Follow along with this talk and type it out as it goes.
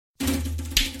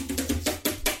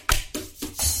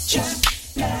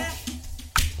Just Black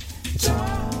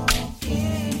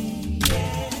Talking,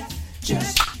 yeah.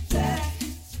 Just Black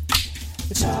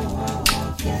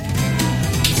Talking.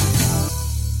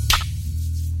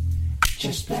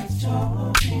 Just Black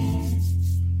Talking.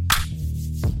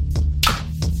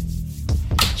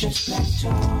 Just Black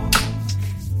Talk.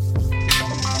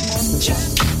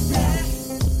 Just Black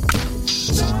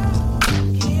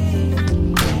Talking,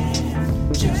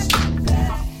 yeah. Just Black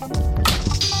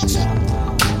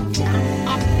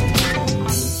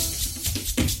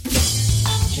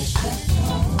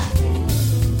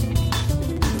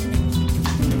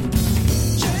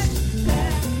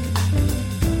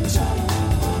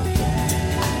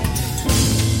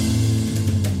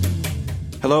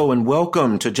Hello and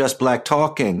welcome to Just Black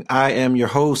Talking. I am your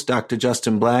host, Dr.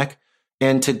 Justin Black,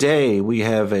 and today we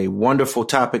have a wonderful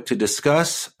topic to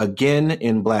discuss. Again,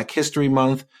 in Black History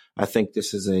Month, I think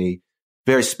this is a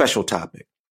very special topic.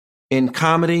 In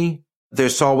comedy,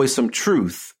 there's always some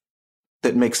truth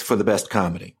that makes for the best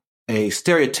comedy. A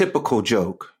stereotypical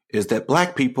joke is that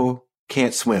Black people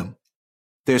can't swim.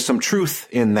 There's some truth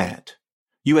in that.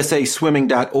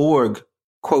 USASwimming.org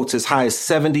quotes as high as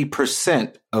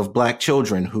 70% of Black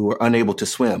children who are unable to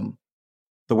swim.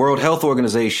 The World Health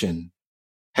Organization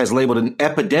has labeled an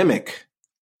epidemic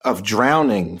of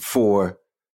drowning for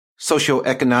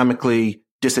socioeconomically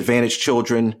disadvantaged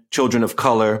children, children of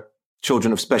color,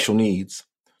 children of special needs.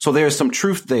 So there's some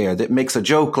truth there that makes a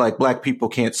joke like Black people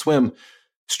can't swim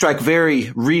strike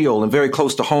very real and very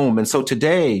close to home. And so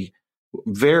today,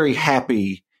 very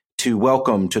happy to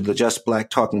welcome to the Just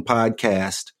Black Talking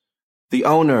podcast the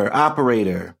owner,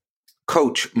 operator,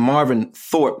 Coach Marvin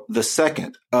Thorpe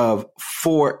II of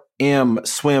 4M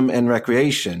Swim and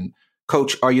Recreation.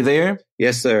 Coach, are you there?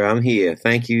 Yes, sir. I'm here.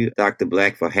 Thank you, Dr.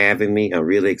 Black, for having me. I'm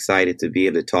really excited to be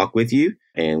able to talk with you.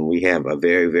 And we have a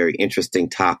very, very interesting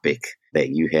topic that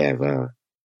you have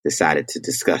decided to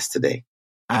discuss today.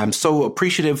 I'm so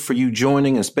appreciative for you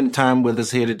joining and spending time with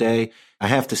us here today. I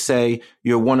have to say,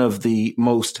 you're one of the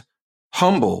most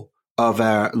humble of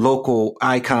our local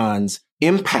icons,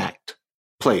 impact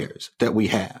players that we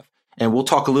have. And we'll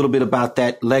talk a little bit about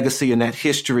that legacy and that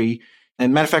history.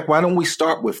 And matter of fact, why don't we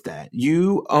start with that?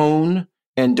 You own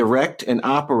and direct and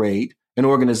operate an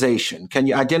organization. Can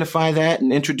you identify that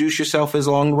and introduce yourself as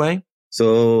along the way?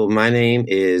 So my name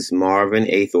is Marvin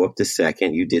A. Thorpe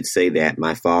II. You did say that.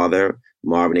 My father,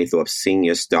 Marvin A. Thorpe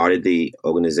Sr., started the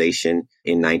organization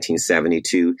in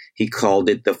 1972. He called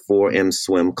it the 4M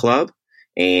Swim Club.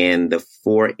 And the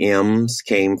 4 M's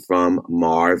came from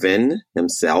Marvin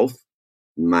himself.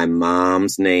 My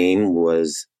mom's name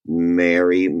was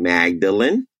Mary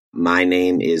Magdalene. My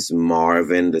name is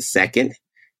Marvin II.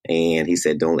 And he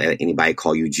said, don't let anybody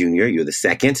call you Junior. You're the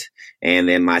second. And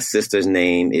then my sister's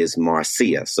name is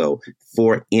Marcia. So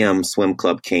 4M Swim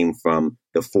Club came from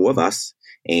the four of us.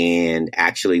 And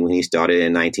actually, when he started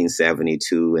in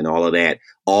 1972 and all of that,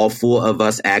 all four of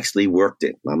us actually worked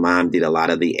it. My mom did a lot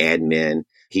of the admin.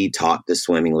 He taught the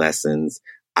swimming lessons.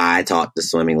 I taught the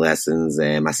swimming lessons,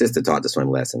 and my sister taught the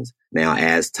swimming lessons. Now,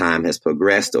 as time has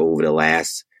progressed over the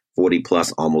last 40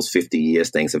 plus, almost 50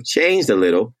 years, things have changed a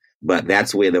little, but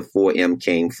that's where the 4M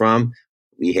came from.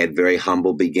 We had very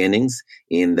humble beginnings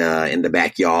in the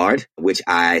backyard, which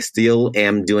I still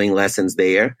am doing lessons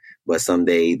there. But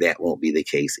someday that won't be the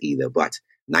case either. But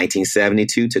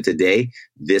 1972 to today,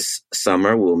 this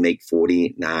summer will make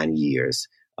 49 years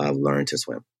of Learn to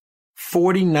Swim.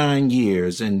 49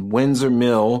 years in Windsor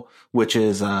Mill, which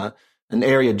is an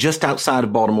area just outside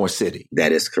of Baltimore City.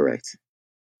 That is correct.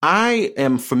 I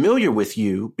am familiar with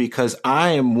you because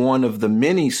I am one of the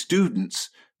many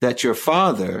students that your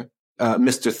father,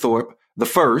 Mr. Thorpe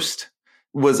I,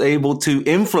 was able to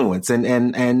influence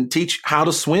and teach how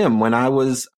to swim when I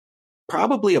was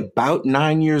probably about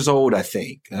 9 years old, I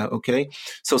think. Okay.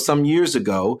 So some years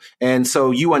ago. And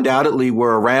so you undoubtedly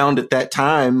were around at that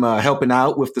time, helping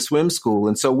out with the swim school.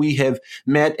 And so we have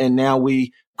met and now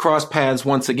we cross paths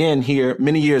once again here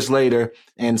many years later.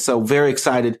 And so very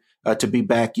excited to be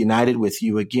back united with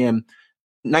you again.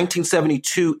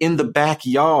 1972 in the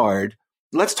backyard.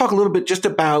 Let's talk a little bit just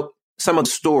about some of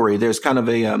the story. There's kind of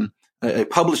a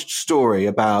published story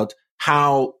about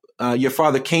how your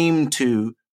father came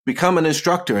to become an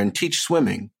instructor and teach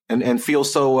swimming and feel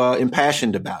so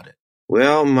impassioned about it.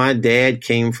 Well, my dad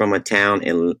came from a town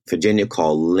in Virginia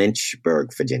called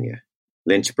Lynchburg, Virginia.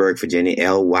 Lynchburg,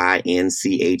 Virginia,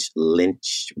 Lynch,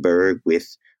 Lynchburg,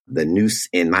 with the noose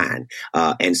in mind.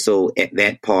 And so at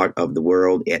that part of the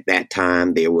world, at that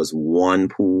time, there was one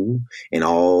pool and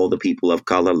all the people of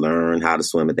color learned how to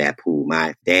swim at that pool.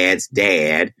 My dad's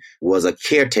dad was a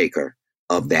caretaker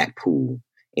of that pool.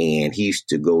 And he used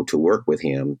to go to work with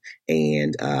him,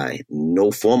 and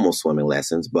no formal swimming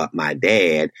lessons, but my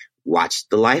dad watched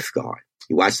the lifeguard.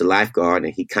 He watched the lifeguard,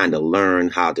 and he kind of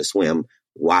learned how to swim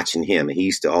watching him. And he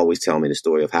used to always tell me the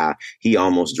story of how he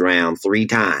almost drowned 3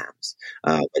 times.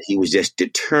 But he was just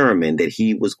determined that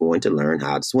he was going to learn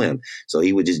how to swim. So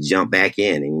he would just jump back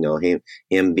in. And,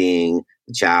 him being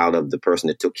the child of the person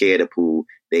that took care of the pool,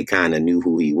 they kind of knew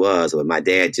who he was. But my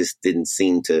dad just didn't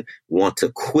seem to want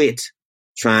to quit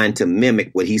trying to mimic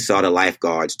what he saw the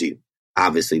lifeguards do.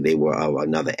 Obviously, they were of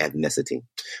another ethnicity.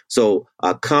 So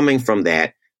coming from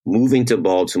that, moving to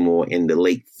Baltimore in the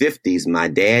late 50s, my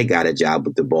dad got a job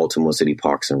with the Baltimore City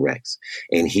Parks and Recs,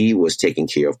 and he was taking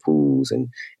care of pools and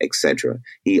etc.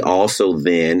 He also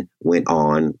then went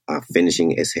on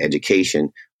finishing his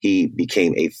education. He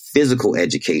became a physical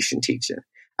education teacher.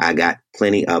 I got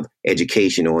plenty of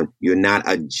education on, you're not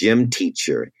a gym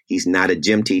teacher. He's not a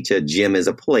gym teacher. Gym is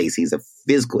a place. He's a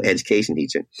physical education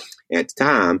teacher. At the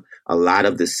time, a lot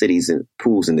of the cities and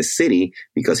pools in the city,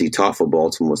 because he taught for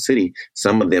Baltimore City,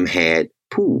 some of them had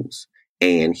pools.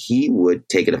 And he would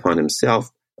take it upon himself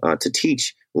to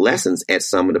teach lessons at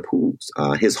some of the pools.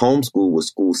 His home school was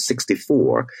School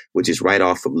 64, which is right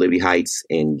off of Liberty Heights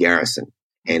in Garrison.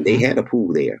 And they had a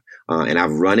pool there. And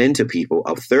I've run into people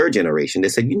of third generation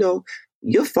that said,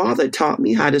 your father taught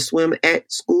me how to swim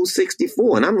at School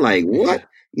 64. And I'm like, what?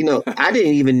 I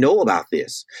didn't even know about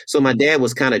this. So my dad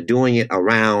was kind of doing it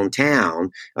around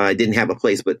town. Didn't have a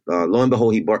place, but lo and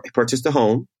behold, he purchased a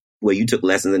home where you took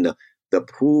lessons in the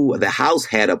pool. The house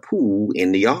had a pool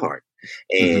in the yard.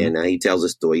 And he tells a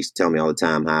story. He used to tell me all the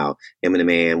time how him and the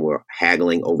man were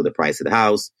haggling over the price of the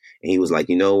house. And he was like,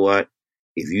 you know what?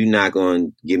 If you're not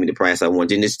going to give me the price I want,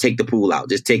 then just take the pool out.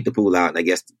 Just take the pool out. And I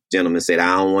guess the gentleman said,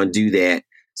 I don't want to do that.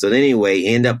 So then anyway,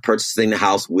 end up purchasing the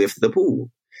house with the pool.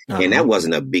 And that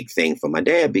wasn't a big thing for my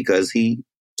dad because he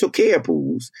took care of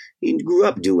pools. He grew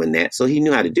up doing that. So he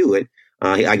knew how to do it.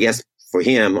 I guess for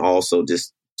him also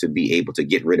just to be able to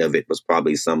get rid of it was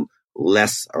probably some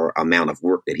less or amount of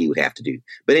work that he would have to do.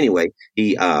 But anyway,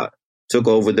 he took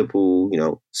over the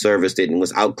pool, serviced it, and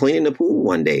was out cleaning the pool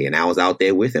one day. And I was out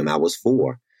there with him. I was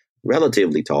 4,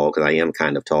 relatively tall because I am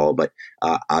kind of tall, but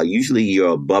usually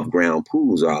your above ground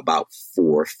pools are about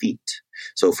 4 feet.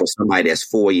 So for somebody that's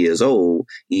 4 years old,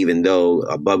 even though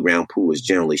above ground pool is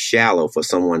generally shallow, for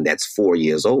someone that's 4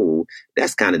 years old,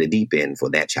 that's kind of the deep end for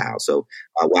that child. So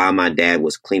while my dad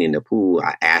was cleaning the pool,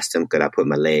 I asked him, could I put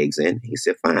my legs in? He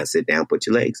said, fine, sit down, put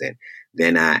your legs in.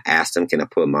 Then I asked him, can I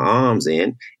put my arms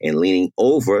in? And leaning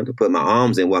over to put my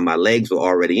arms in while my legs were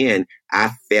already in,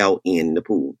 I fell in the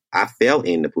pool.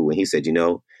 And he said,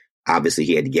 obviously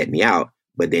he had to get me out.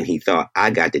 But then he thought, I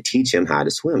got to teach him how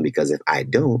to swim because if I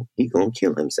don't, he's going to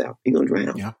kill himself. He's going to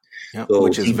drown. Yeah. So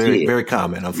which is very, very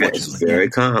common, unfortunately. That's very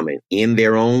common in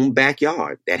their own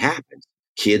backyard. That happens.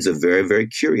 Kids are very, very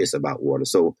curious about water.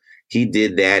 So he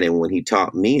did that. And when he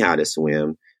taught me how to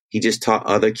swim, he just taught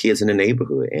other kids in the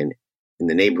neighborhood. And in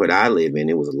the neighborhood I live in,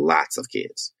 it was lots of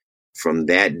kids. From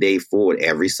that day forward,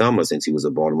 every summer, since he was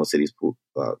a Baltimore City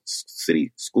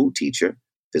school teacher,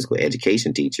 physical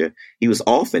education teacher, he was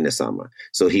off in the summer.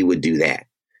 So he would do that.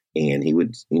 And he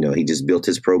would, he just built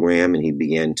his program and he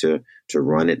began to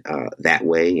run it that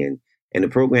way. And the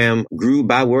program grew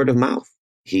by word of mouth.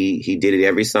 He did it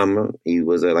every summer. He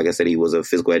was, like I said, he was a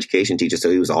physical education teacher. So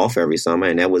he was off every summer.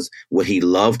 And that was what he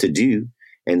loved to do.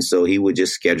 And so he would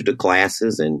just schedule the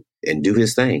classes and do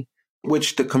his thing.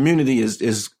 Which the community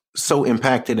is so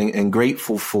impacted and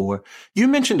grateful for. You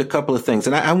mentioned a couple of things,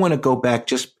 and I want to go back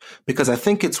just because I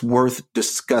think it's worth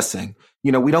discussing.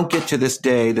 We don't get to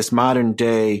this modern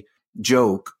day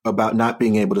joke about not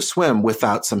being able to swim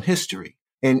without some history.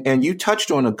 And you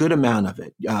touched on a good amount of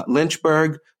it.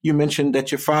 Lynchburg, you mentioned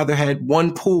that your father had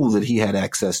one pool that he had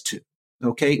access to.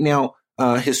 Okay. Now,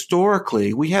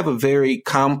 historically, we have a very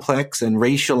complex and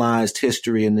racialized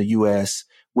history in the U.S.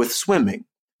 with swimming.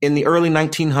 In the early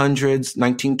 1900s,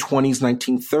 1920s,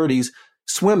 1930s,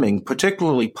 swimming,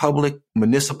 particularly public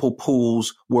municipal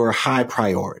pools, were a high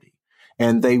priority.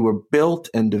 And they were built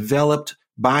and developed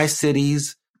by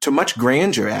cities to much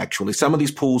grandeur, actually. Some of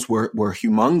these pools were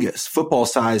humongous,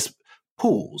 football-sized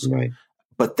pools. Right.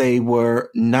 But they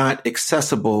were not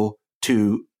accessible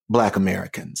to Black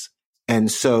Americans.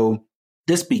 And so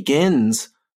this begins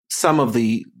some of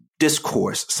the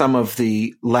discourse, some of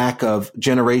the lack of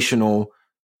generational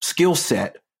skill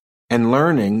set and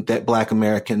learning that Black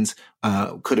Americans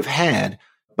could have had.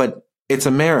 But it's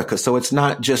America, so it's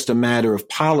not just a matter of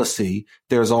policy.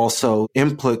 There's also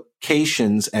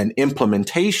implications and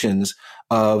implementations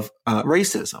of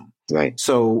racism. Right.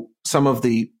 So some of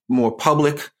the more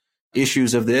public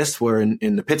issues of this were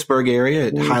in the Pittsburgh area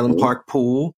at Highland Park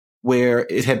Pool, where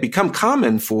it had become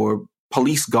common for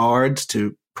police guards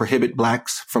to prohibit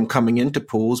blacks from coming into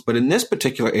pools. But in this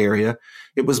particular area,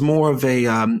 it was more of a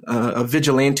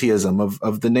vigilantism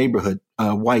of the neighborhood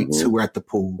whites who were at the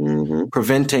pool,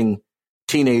 preventing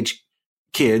teenage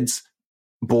kids,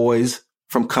 boys,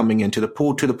 from coming into the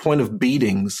pool, to the point of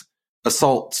beatings,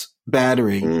 assaults,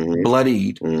 battery,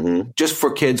 bloodied, just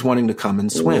for kids wanting to come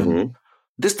and swim.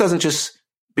 This doesn't just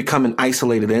become an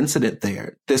isolated incident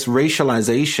there. This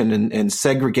racialization and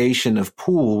segregation of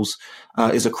pools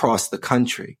is across the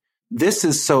country. This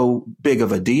is so big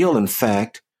of a deal, in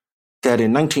fact, that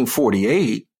in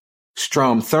 1948,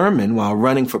 Strom Thurmond, while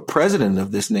running for president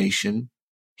of this nation,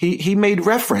 he made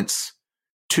reference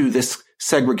to this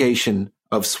segregation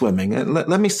of swimming. And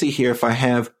let me see here if I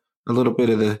have a little bit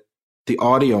of the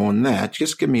audio on that.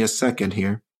 Just give me a second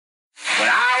here. But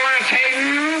I want to tell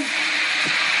you,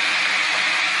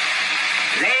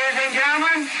 ladies and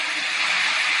gentlemen,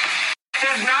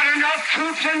 there's not enough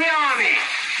troops in the army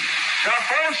to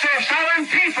force the Southern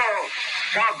people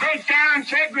to break down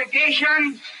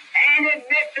segregation and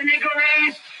admit the Negro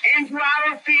race into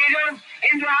our theaters,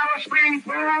 into our swimming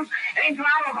pools, into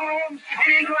our homes,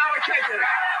 and into our churches.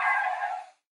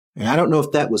 And I don't know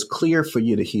if that was clear for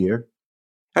you to hear.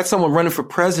 That's someone running for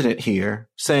president here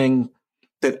saying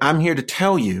that I'm here to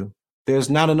tell you there's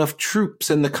not enough troops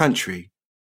in the country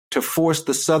to force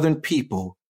the Southern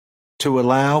people to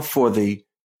allow for the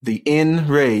in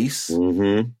race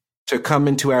to come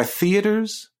into our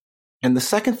theaters. And the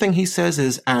second thing he says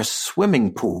is our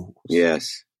swimming pools.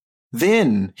 Yes.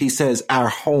 Then he says our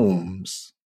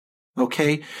homes.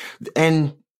 Okay.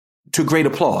 And to great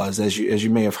applause, as you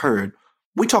may have heard,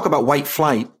 we talk about white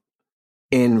flight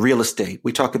in real estate.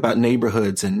 We talk about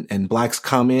neighborhoods and blacks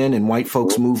come in and white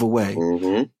folks move away.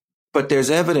 But there's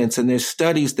evidence and there's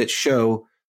studies that show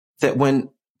that when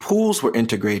pools were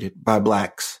integrated by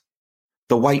blacks,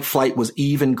 the white flight was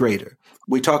even greater.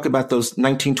 We talk about those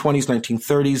 1920s,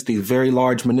 1930s, these very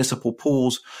large municipal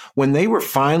pools, when they were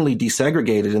finally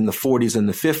desegregated in the 40s and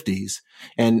the 50s,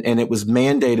 and it was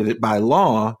mandated by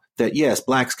law that, yes,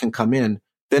 blacks can come in,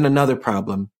 then another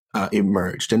problem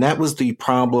emerged. And that was the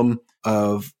problem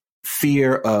of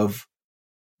fear of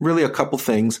really a couple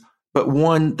things. But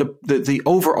one, the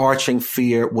overarching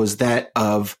fear was that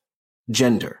of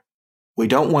gender. We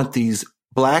don't want these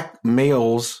black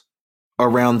males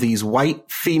around these white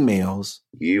females.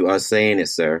 You are saying it,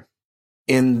 sir.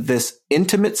 In this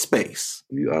intimate space.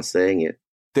 You are saying it.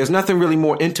 There's nothing really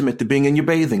more intimate than being in your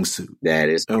bathing suit. That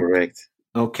is correct.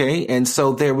 Okay. And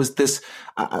so there was this,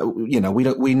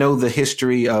 we know the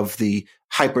history of the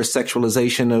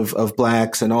hypersexualization of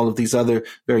blacks and all of these other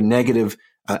very negative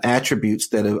attributes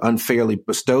that are unfairly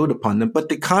bestowed upon them. But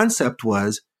the concept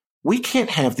was, we can't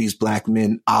have these black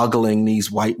men ogling these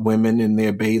white women in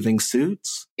their bathing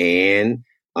suits. And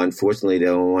unfortunately, they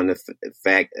don't want the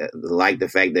fact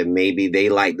that maybe they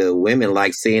like the women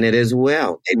like seeing it as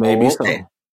well. They maybe so.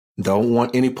 Don't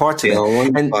want any parts of that. Don't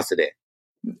want any parts of that.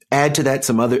 Add to that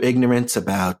some other ignorance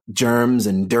about germs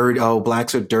and dirt. Oh,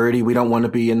 blacks are dirty. We don't want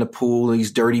to be in the pool,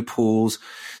 these dirty pools.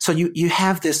 So you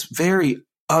have this very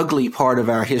ugly part of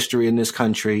our history in this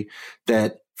country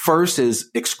that first is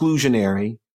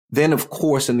exclusionary. Then, of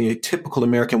course, in the typical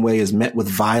American way, is met with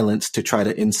violence to try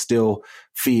to instill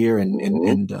fear and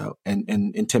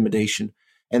intimidation.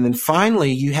 And then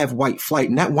finally, you have white flight.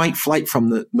 And that white flight from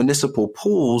the municipal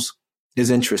pools is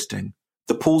interesting.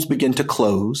 The pools begin to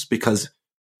close because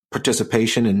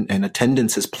participation and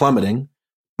attendance is plummeting.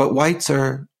 But whites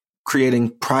are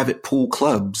creating private pool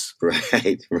clubs.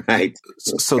 Right.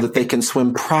 So that they can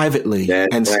swim privately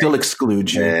still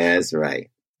exclude you. That's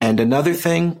right. And another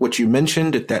thing, what you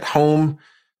mentioned at that home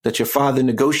that your father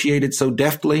negotiated so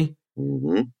deftly,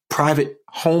 private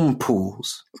home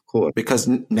pools. Of course. Because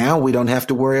now we don't have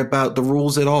to worry about the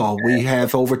rules at all. We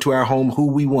have over to our home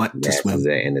who we want to swim.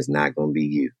 And it's not going to be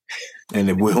you. And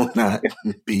it will not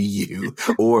be you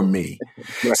or me.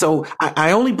 Right. So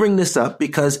I only bring this up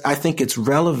because I think it's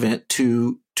relevant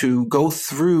to go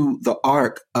through the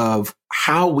arc of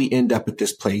how we end up at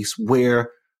this place where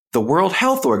the World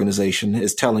Health Organization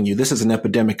is telling you this is an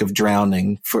epidemic of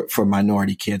drowning for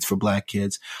minority kids, for black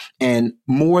kids. And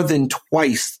more than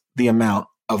twice the amount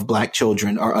of black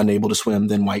children are unable to swim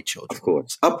than white children. Of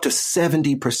course. Up to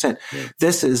 70%. Yeah.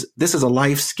 This is a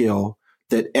life skill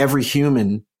that every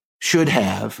human should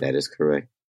have. That is correct.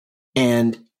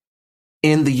 And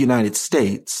in the United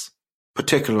States,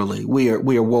 particularly, we are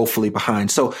woefully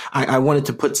behind. So I wanted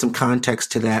to put some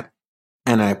context to that.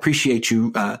 And I appreciate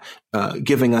you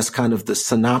giving us kind of the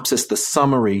synopsis, the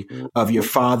summary of your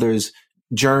father's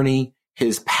journey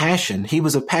his passion. He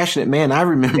was a passionate man. I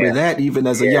remember that even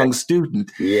as a young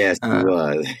student. Yes, he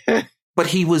was. But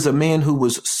he was a man who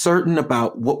was certain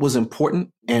about what was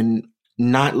important and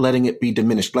not letting it be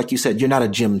diminished. Like you said, you're not a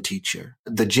gym teacher.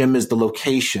 The gym is the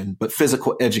location, but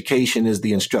physical education is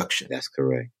the instruction. That's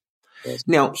correct.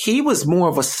 Now, he was more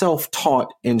of a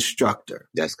self-taught instructor.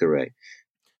 That's correct.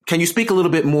 Can you speak a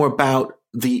little bit more about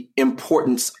the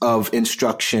importance of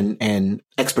instruction and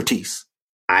expertise?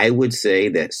 I would say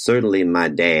that certainly my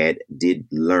dad did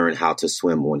learn how to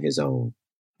swim on his own.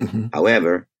 Mm-hmm.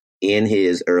 However, in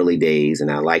his early days,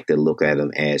 and I like to look at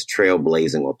him as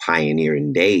trailblazing or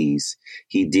pioneering days,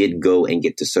 he did go and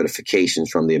get the certifications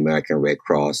from the American Red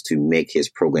Cross to make his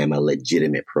program a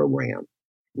legitimate program.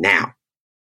 Now,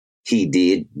 he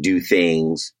did do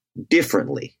things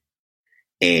differently.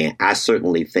 And I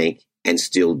certainly think and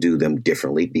still do them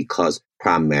differently because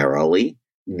primarily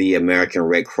the American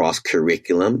Red Cross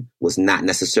curriculum was not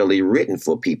necessarily written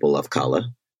for people of color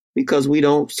because we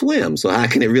don't swim. So how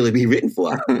can it really be written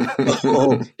for us?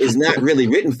 It's not really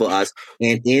written for us.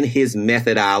 And in his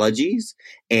methodologies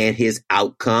and his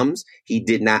outcomes, he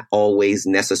did not always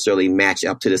necessarily match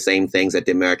up to the same things that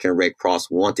the American Red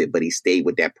Cross wanted, but he stayed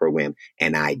with that program,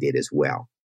 and I did as well.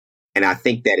 And I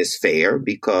think that is fair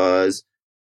because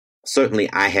certainly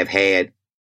I have had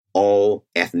all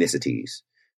ethnicities,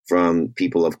 from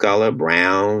people of color,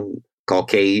 brown,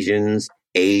 Caucasians,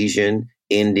 Asian,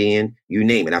 Indian, you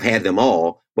name it. I've had them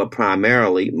all, but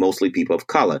primarily mostly people of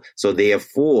color. So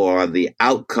therefore, the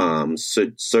outcomes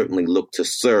should certainly look to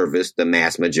service the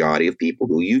mass majority of people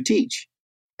who you teach.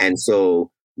 And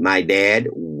so my dad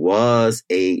was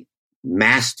a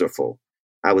masterful,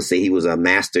 I would say he was a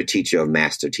master teacher of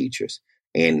master teachers.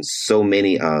 And so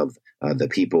many of the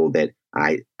people that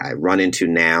I run into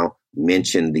now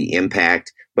mention the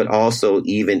impact, but also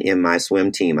even in my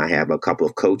swim team, I have a couple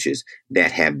of coaches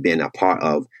that have been a part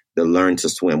of the Learn to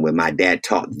Swim, where my dad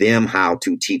taught them how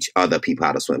to teach other people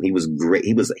how to swim. He was great.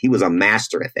 He was a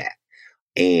master at that.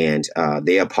 And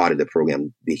they are part of the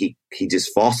program. He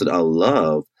just fostered a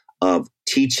love of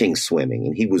teaching swimming,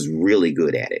 and he was really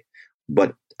good at it.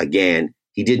 But again,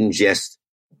 he didn't just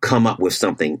come up with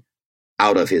something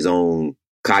out of his own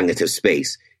cognitive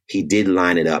space. He did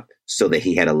line it up so that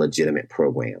he had a legitimate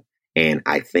program. And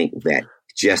I think that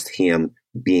just him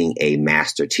being a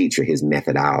master teacher, his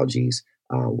methodologies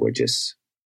were just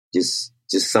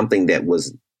something that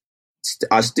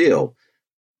are still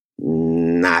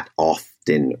not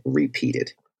often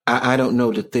repeated. I don't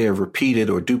know that they're repeated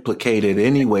or duplicated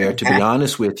anywhere, to be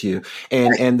honest with you.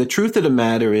 And the truth of the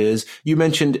matter is, you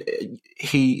mentioned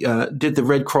he did the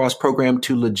Red Cross program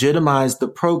to legitimize the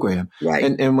program.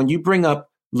 Right. And when you bring up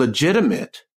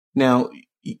legitimate, now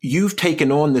you've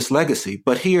taken on this legacy,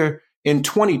 but here in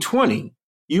 2020,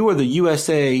 you are the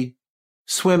USA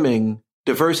Swimming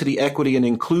Diversity, Equity, and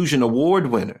Inclusion Award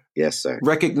winner. Yes, sir.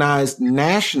 Recognized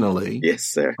nationally. Yes,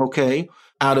 sir. Okay.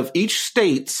 Out of each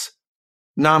state's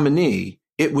nominee,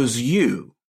 it was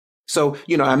you. So,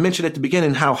 I mentioned at the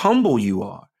beginning how humble you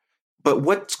are, but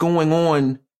what's going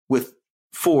on with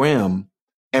 4M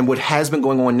and what has been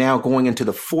going on now going into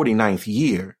the 49th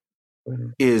year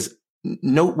is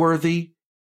noteworthy,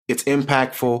 it's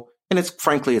impactful, and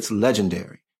it's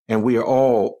legendary. And we are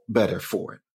all better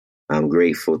for it. I'm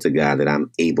grateful to God that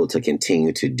I'm able to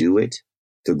continue to do it,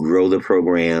 to grow the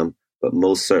program, but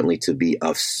most certainly to be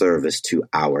of service to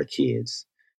our kids.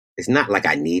 It's not like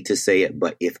I need to say it,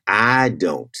 but if I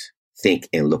don't think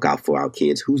and look out for our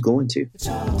kids, who's going to?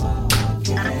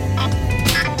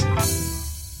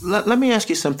 Let me ask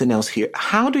you something else here.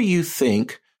 How do you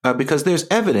think, because there's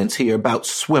evidence here about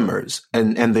swimmers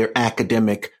and their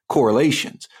academic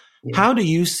correlations, how do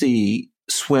you see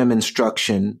swim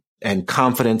instruction and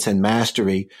confidence and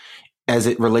mastery as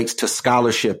it relates to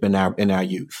scholarship in our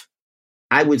youth?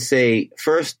 I would say,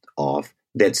 first off,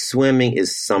 that swimming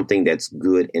is something that's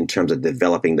good in terms of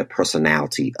developing the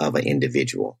personality of an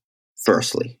individual,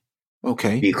 firstly.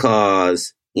 Okay.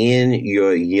 Because in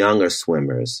your younger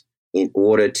swimmers, in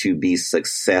order to be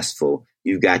successful,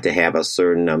 you've got to have a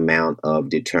certain amount of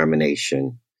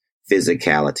determination,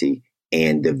 physicality,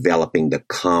 and developing the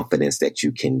confidence that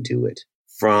you can do it.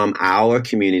 From our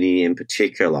community in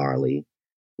particularly,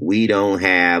 we don't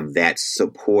have that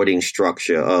supporting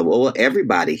structure of, well,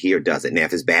 everybody here does it. Now,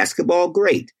 if it's basketball,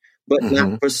 great, but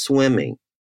not for swimming.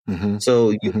 Mm-hmm.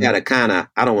 So you got to kind of,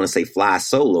 I don't want to say fly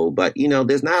solo, but,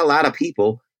 there's not a lot of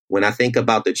people. When I think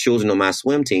about the children on my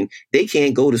swim team, they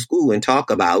can't go to school and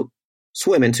talk about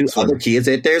swimming to other kids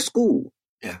at their school.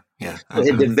 Yeah. So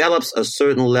it develops a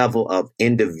certain level of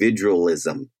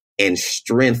individualism and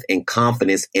strength and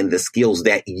confidence in the skills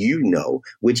that you know,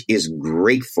 which is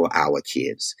great for our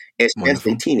kids,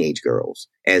 especially Wonderful. teenage girls,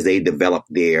 as they develop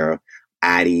their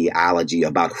ideology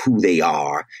about who they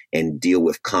are and deal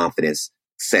with confidence,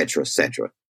 etc., etc.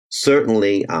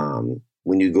 Certainly,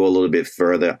 when you go a little bit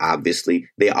further, obviously,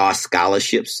 there are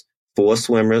scholarships for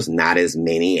swimmers, not as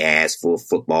many as for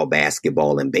football,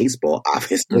 basketball, and baseball,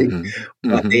 obviously,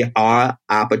 but there are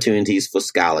opportunities for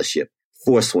scholarship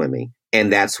for swimming,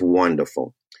 and that's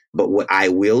wonderful. But what I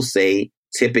will say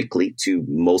typically to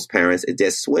most parents is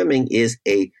that swimming is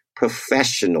a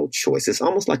professional choice. It's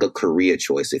almost like a career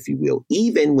choice, if you will,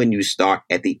 even when you start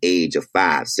at the age of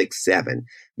 5, 6, 7,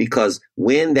 because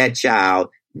when that child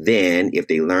then, if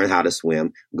they learn how to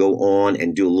swim, go on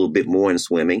and do a little bit more in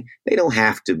swimming, they don't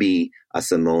have to be a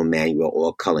Simone Manuel or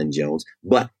a Cullen Jones.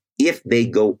 But if they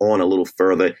go on a little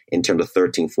further in terms of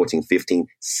 13, 14, 15,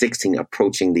 16,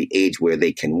 approaching the age where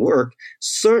they can work,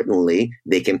 certainly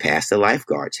they can pass the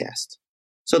lifeguard test.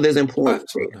 So there's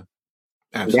importance there.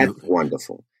 Absolutely. That's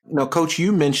wonderful. Now, Coach,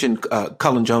 you mentioned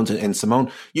Cullen Jones and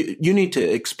Simone. You need to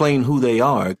explain who they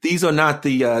are. These are not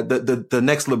the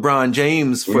next LeBron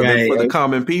James for the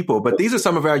common people, but these are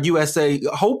some of our USA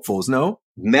hopefuls. No,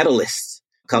 medalists.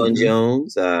 Cullen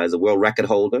Jones is a world record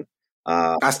holder.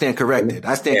 I stand corrected.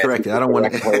 I don't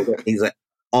want to. He's an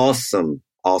awesome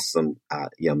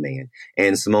young man.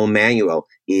 And Simone Manuel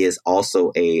is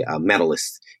also a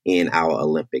medalist in our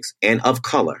Olympics and of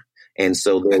color. And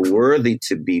so they're worthy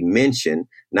to be mentioned,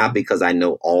 not because I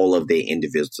know all of their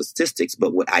individual statistics,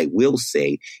 but what I will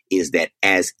say is that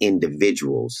as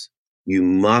individuals, you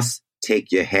must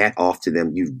take your hat off to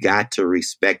them. You've got to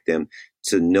respect them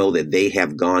to know that they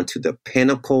have gone to the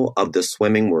pinnacle of the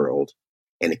swimming world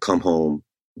and come home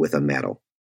with a medal.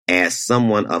 As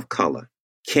someone of color,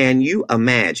 can you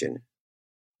imagine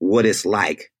what it's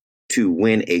like to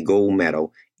win a gold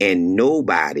medal and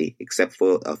nobody, except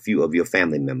for a few of your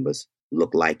family members,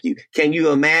 look like you? Can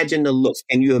you imagine the looks?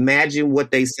 Can you imagine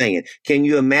what they're saying? Can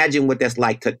you imagine what that's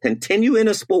like to continue in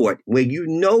a sport where you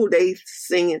know they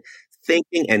singing,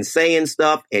 thinking and saying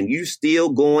stuff and you still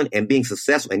going and being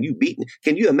successful and you beating?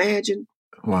 Can you imagine?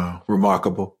 Wow.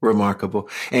 Remarkable.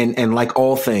 And like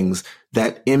all things,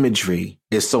 that imagery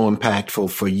is so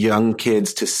impactful for young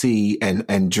kids to see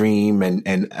and dream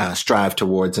and strive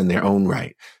towards in their own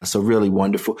right. So really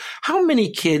wonderful. How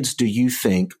many kids do you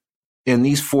think in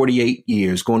these 48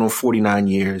 years, going on 49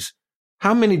 years,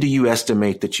 how many do you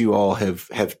estimate that you all have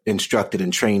instructed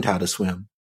and trained how to swim?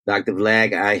 Dr.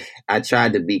 Vlag, I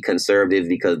tried to be conservative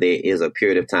because there is a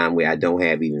period of time where I don't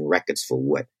have even records for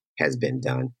what has been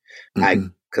done. I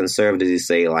conservatively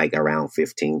say like around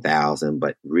 15,000,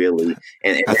 but really,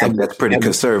 and I think that's pretty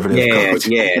conservative. Coach.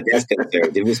 Yeah, that's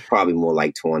conservative. It was probably more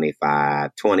like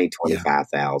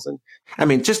 25,000. I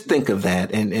mean, just think of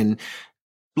that, and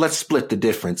let's split the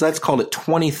difference. Let's call it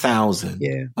 20,000.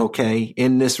 Yeah. Okay,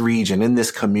 in this region, in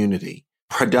this community,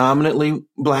 predominantly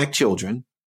Black children.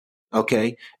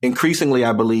 Okay, increasingly,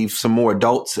 I believe some more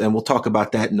adults, and we'll talk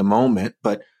about that in a moment,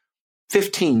 but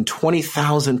 15,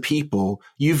 20,000 people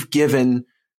you've given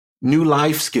new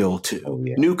life skill to,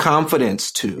 new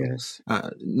confidence to,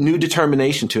 new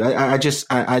determination to. I just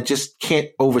can't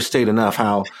overstate enough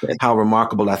how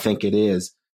remarkable I think it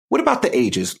is. What about the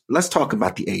ages? Let's talk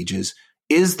about the ages.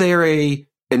 Is there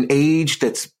an age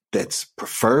that's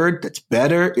preferred, that's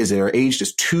better? Is there an age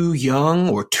that's too young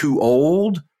or too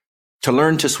old to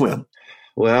learn to swim?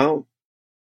 Well,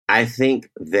 I think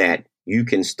that you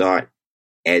can start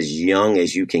as young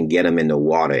as you can get them in the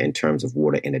water in terms of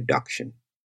water introduction.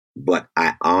 But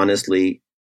I honestly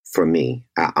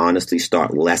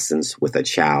start lessons with a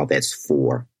child that's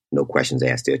 4, no questions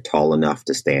asked. They're tall enough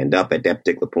to stand up at that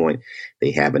particular point.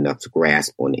 They have enough to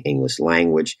grasp on the English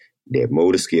language. Their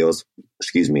motor skills,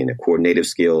 and their coordinative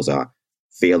skills are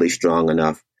fairly strong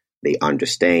enough. They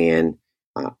understand,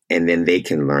 and then they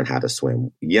can learn how to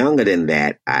swim. Younger than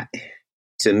that,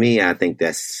 to me, I think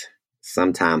that's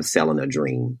sometimes selling a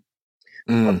dream.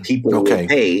 People will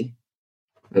pay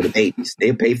for the babies.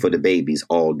 They pay for the babies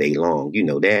all day long. You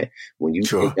know that. When you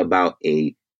think about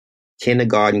a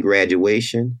kindergarten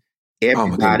graduation,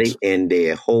 everybody and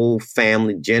their whole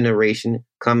family generation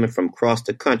coming from across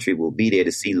the country will be there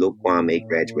to see little Kwame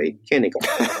graduate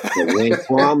kindergarten. And when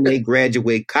Kwame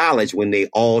graduate college, when they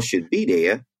all should be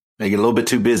there, they get a little bit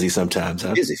too busy sometimes.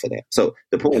 Huh? Busy for that. So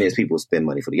the point is people spend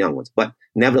money for the young ones. But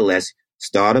nevertheless,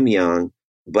 start them young.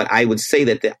 But I would say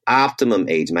that the optimum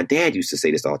age, my dad used to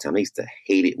say this all the time. I used to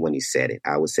hate it when he said it.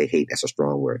 I would say hate, that's a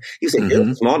strong word. He said, girls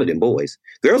are smarter than boys.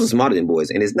 Girls are smarter than boys.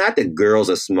 And it's not that girls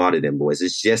are smarter than boys.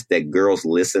 It's just that girls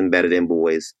listen better than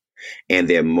boys. and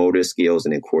their motor skills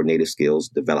and their coordinative skills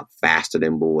develop faster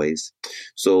than boys.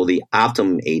 So the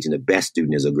optimum age and the best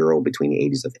student is a girl between the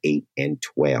ages of 8 and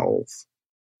 12.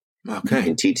 Okay. You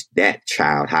can teach that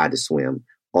child how to swim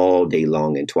all day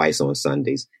long and twice on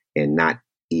Sundays and not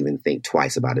even think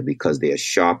twice about it because they're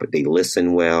sharp. They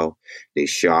listen well. They're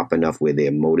sharp enough where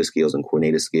their motor skills and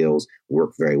coordinative skills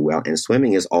work very well. And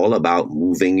swimming is all about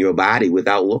moving your body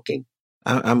without looking.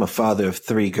 I'm a father of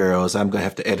 3 girls. I'm going to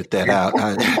have to edit that out.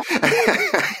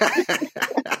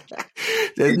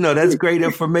 No, that's great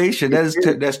information.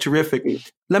 That's terrific.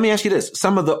 Let me ask you this.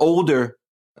 Some of the older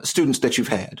students that you've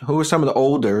had, who are some of the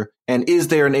older, and is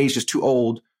there an age that's too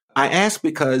old? I ask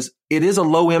because it is a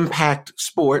low impact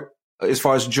sport as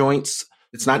far as joints.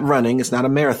 It's not running. It's not a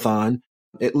marathon,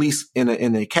 at least in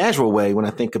a casual way. When I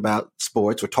think about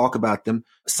sports or talk about them,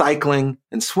 cycling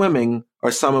and swimming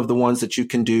are some of the ones that you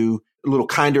can do a little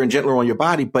kinder and gentler on your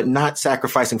body, but not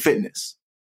sacrificing fitness.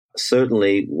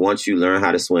 Certainly, once you learn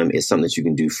how to swim, it's something that you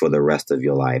can do for the rest of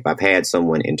your life. I've had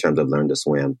someone in terms of learn to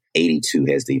swim, 82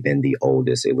 has been the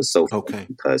oldest. It was so funny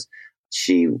because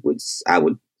I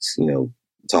would,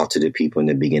 talk to the people in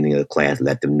the beginning of the class,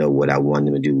 let them know what I wanted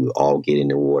them to do. We all get in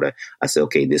the water. I said,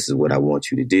 okay, this is what I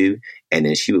want you to do. And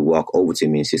then she would walk over to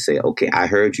me and she'd say, okay, I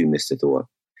heard you, Mr. Thorpe,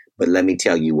 but let me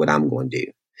tell you what I'm going to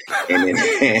do. And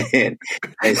then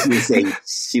and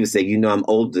she would say, I'm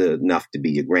old enough to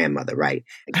be your grandmother, right?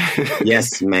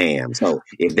 Yes, ma'am. So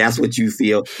if that's what you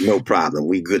feel, no problem.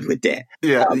 We good with that.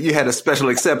 Yeah, you had a special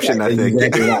exception, I think.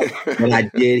 Exactly right. But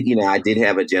I did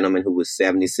have a gentleman who was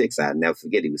 76. I'll never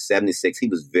forget. He was 76. He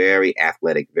was very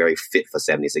athletic, very fit for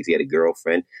 76. He had a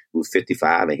girlfriend who was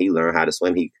 55 and he learned how to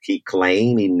swim. He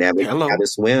claimed he never knew how to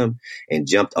swim and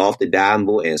jumped off the diving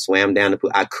board and swam down the pool.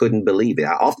 I couldn't believe it.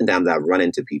 Oftentimes I run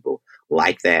into people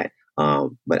like that.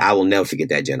 But I will never forget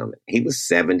that gentleman. He was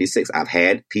 76. I've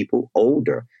had people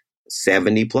older,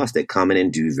 70 plus, that come in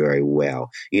and do very well.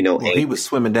 He was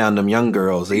swimming down them young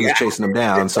girls. He was chasing them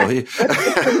down. So he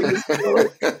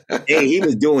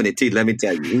was doing it too. Let me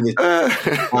tell you.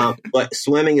 But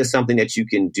swimming is something that you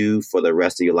can do for the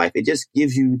rest of your life. It just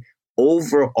gives you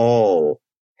overall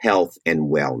health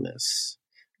and wellness,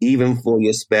 even for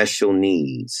your special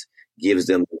needs, gives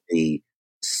them the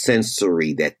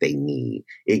sensory that they need.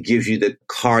 It gives you the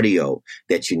cardio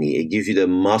that you need. It gives you the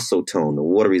muscle tone, the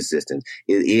water resistance.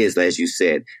 It is, as you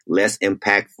said, less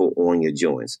impactful on your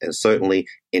joints. And certainly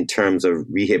in terms of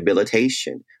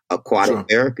rehabilitation, aquatic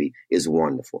therapy is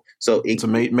wonderful. So it's a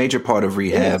major part of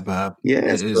rehab.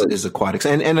 Is aquatics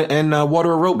and water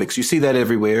aerobics. You see that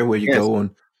everywhere where you go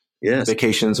on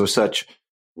vacations or such.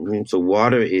 Mm-hmm. So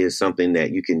water is something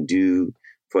that you can do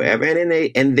forever.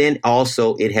 And then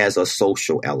also it has a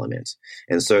social element.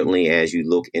 And certainly as you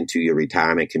look into your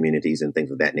retirement communities and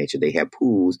things of that nature, they have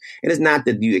pools. And it's not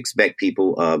that you expect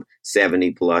people of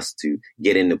 70 plus to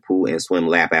get in the pool and swim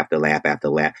lap after lap after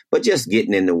lap, but just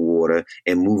getting in the water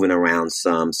and moving around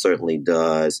some certainly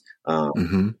does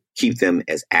keep them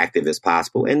as active as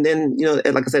possible. And then,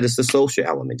 like I said, it's the social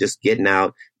element, just getting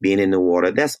out, being in the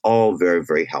water. That's all very,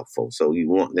 very helpful. So you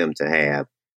want them to have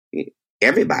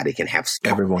everybody can have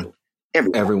something. Everyone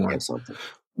can have something.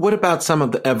 What about some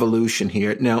of the evolution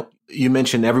here? Now, you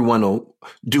mentioned everyone will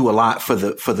do a lot for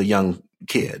the young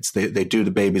kids. They do the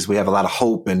babies. We have a lot of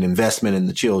hope and investment in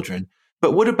the children.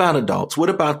 But what about adults? What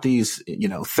about these,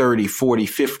 30, 40,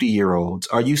 50-year-olds?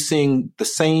 Are you seeing the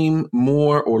same,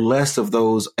 more or less of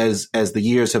those as the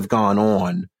years have gone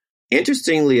on?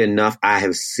 Interestingly enough, I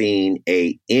have seen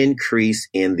a increase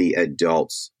in the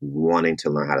adults wanting to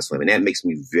learn how to swim, and that makes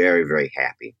me very, very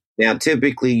happy. Now,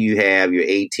 typically you have your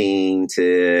 18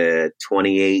 to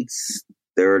 28,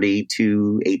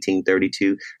 32, 18,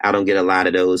 32. I don't get a lot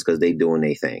of those because they're doing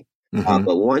their thing. Mm-hmm.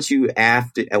 But once you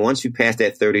pass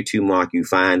that 32 mark, you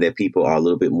find that people are a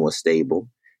little bit more stable.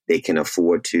 They can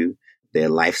afford to. Their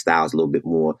lifestyle is a little bit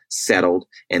more settled,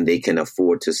 and they can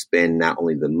afford to spend not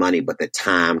only the money, but the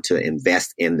time to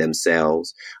invest in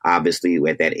themselves. Obviously,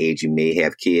 at that age, you may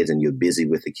have kids and you're busy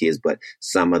with the kids, but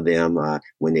some of them,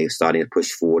 when they're starting to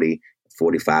push 40,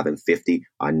 45 and 50,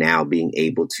 are now being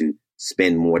able to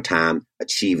spend more time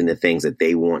achieving the things that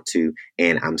they want to.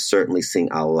 And I'm certainly seeing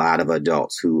a lot of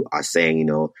adults who are saying,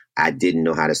 I didn't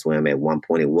know how to swim at one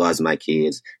point. It was my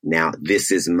kids. Now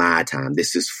this is my time.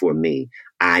 This is for me.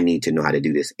 I need to know how to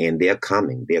do this. And they're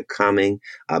coming.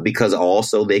 Because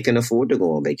also they can afford to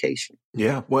go on vacation.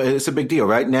 Yeah. Well, it's a big deal.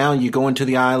 Right now, you go into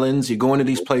the islands, you go into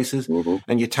these places,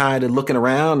 and you're tired of looking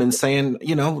around and saying,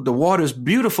 the water's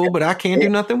beautiful, but I can't do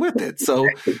nothing with it. So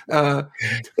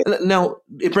now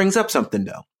it brings up something,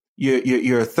 though.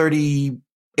 You're a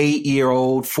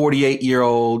 38-year-old,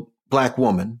 48-year-old Black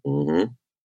woman.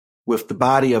 with the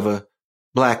body of a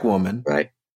Black woman, Right.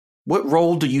 what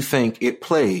role do you think it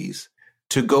plays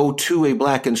to go to a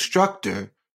Black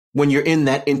instructor when you're in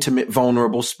that intimate,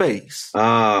 vulnerable space?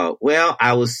 Well,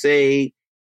 I would say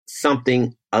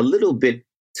something a little bit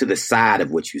to the side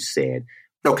of what you said.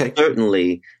 Okay.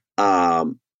 Certainly,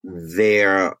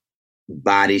 their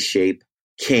body shape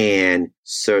can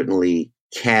certainly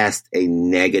cast a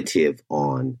negative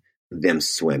on them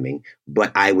swimming.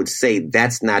 But I would say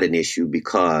that's not an issue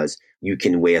because you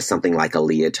can wear something like a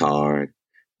leotard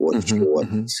or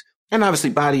shorts. And obviously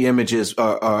body images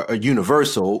are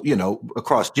universal,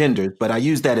 across genders, but I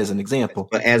use that as an example.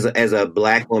 But as a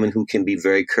Black woman who can be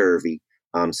very curvy,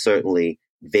 certainly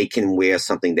they can wear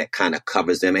something that kind of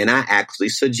covers them. And I actually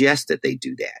suggest that they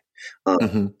do that.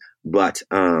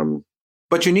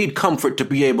 But you need comfort to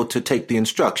be able to take the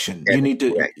instruction. You need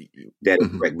to. Correct. That is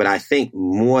correct. But I think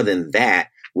more than that,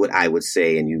 what I would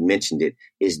say, and you mentioned it,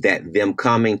 is that them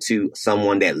coming to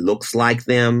someone that looks like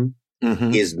them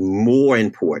is more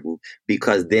important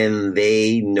because then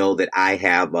they know that I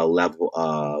have a level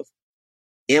of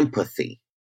empathy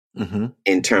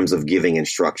in terms of giving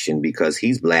instruction because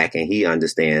he's Black and he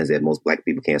understands that most Black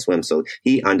people can't swim. So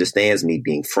he understands me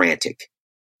being frantic.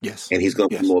 Yes. And he's going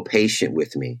to be more patient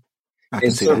with me.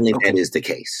 And certainly that is the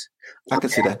case. I can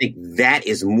see that. I think that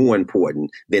is more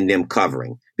important than them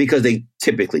covering because they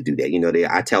typically do that.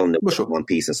 I tell them to wear one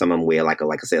piece and some of them wear like a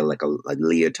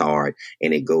leotard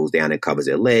and it goes down and covers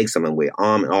their legs. Some of them wear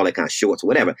arm and all that kind of shorts,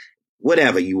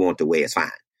 whatever you want to wear is fine.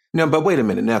 No, but wait a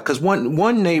minute now, because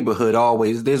one neighborhood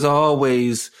there's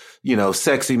always,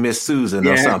 sexy Miss Susan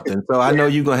or something. So I know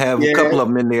you're going to have a couple of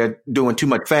them in there doing too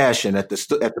much fashion at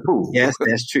the pool. Yes,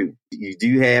 that's true. You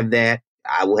do have that.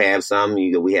 I will have some.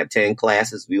 We have 10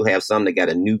 classes. We'll have some that got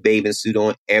a new bathing suit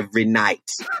on every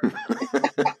night.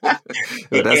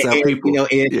 That's how people.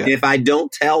 If I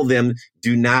don't tell them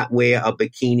do not wear a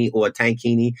bikini or a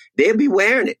tankini, they'll be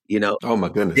wearing it. Oh my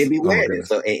goodness, they'll be wearing it.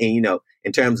 So,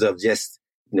 in terms of just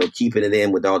keeping it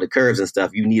in with all the curves and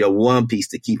stuff, you need a one piece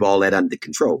to keep all that under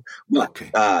control. But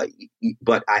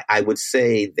I would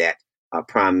say that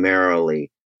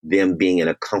primarily them being in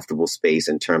a comfortable space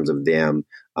in terms of them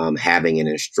having an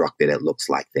instructor that looks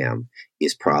like them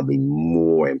is probably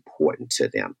more important to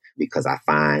them because I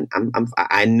find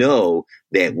I know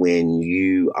that when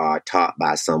you are taught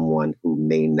by someone who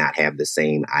may not have the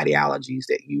same ideologies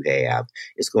that you have,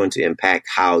 it's going to impact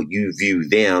how you view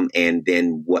them and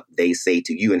then what they say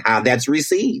to you and how that's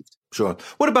received. Sure.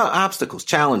 What about obstacles,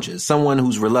 challenges? Someone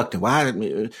who's reluctant.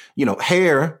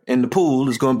 Hair in the pool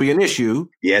is going to be an issue.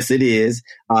 Yes, it is.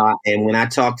 And when I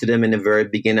talk to them in the very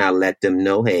beginning, I let them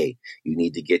know, hey, you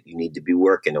need to be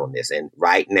working on this. And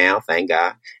right now, thank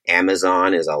God,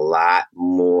 Amazon is a lot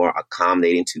more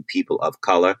accommodating to people of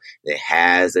color. It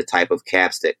has the type of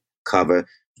caps that cover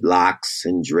locks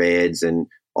and dreads and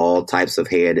all types of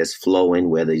hair that's flowing,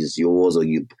 whether it's yours or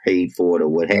you paid for it or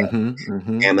what have you.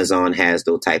 Amazon has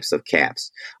those types of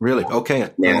caps. Really? Okay.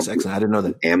 That's excellent. I didn't know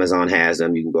that. Amazon has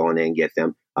them. You can go in there and get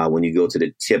them. When you go to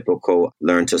the typical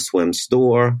Learn to Swim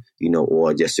store,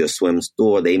 or just your swim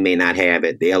store, they may not have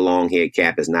it. Their long hair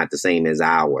cap is not the same as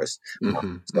ours.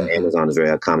 So Amazon is very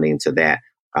accommodating to that.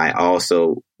 I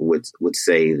also would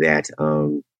say that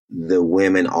the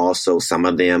women also, some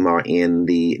of them are in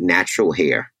the natural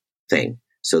hair thing.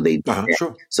 So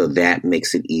so that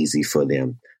makes it easy for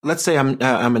them. Let's say I'm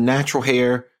a natural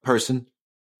hair person.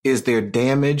 Is there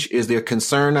damage? Is there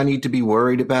concern I need to be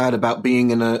worried about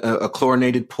being in a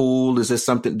chlorinated pool? Is this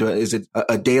something? Is it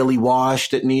a daily wash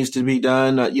that needs to be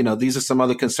done? These are some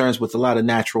other concerns with a lot of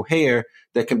natural hair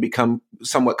that can become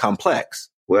somewhat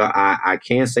complex. Well, I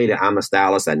can't say that I'm a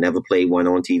stylist. I never played one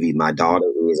on TV. My daughter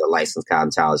is a licensed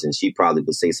cosmetologist, and she probably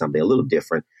would say something a little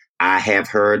different. I have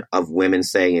heard of women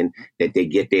saying that they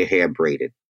get their hair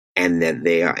braided and that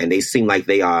they seem like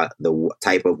they are the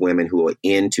type of women who are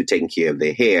into taking care of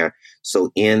their hair.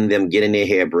 So in them getting their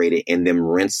hair braided and them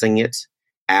rinsing it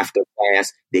after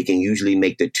class, they can usually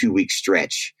make the 2-week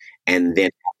stretch. And then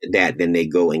after that, then they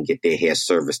go and get their hair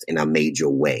serviced in a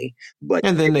major way.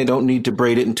 And then they don't need to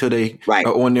braid it until they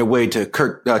are on their way to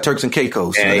Turks and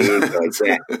Caicos.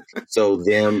 Exactly. So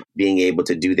them being able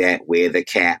to do that, wear the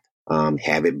cap,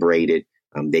 have it braided.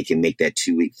 They can make that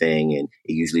 2-week thing, and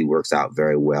it usually works out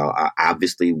very well.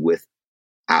 Obviously, with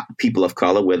people of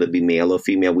color, whether it be male or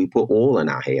female, we put oil in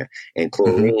our hair, and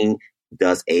chlorine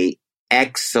does a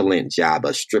excellent job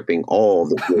of stripping all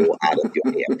the oil out of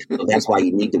your hair. So that's why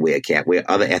you need to wear a cap. Where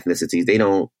other ethnicities, they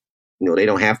don't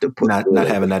have to put not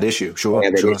having that issue. Sure.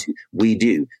 Issue. We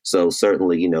do. So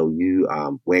certainly,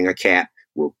 you wearing a cap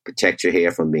will protect your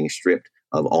hair from being stripped.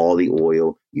 of all the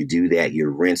oil. You do that. You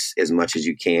rinse as much as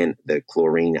you can the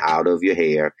chlorine out of your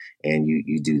hair, and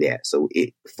you do that. So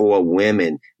for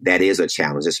women, that is a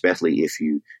challenge, especially if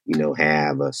you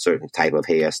have a certain type of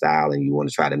hairstyle and you want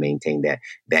to try to maintain that.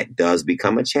 That does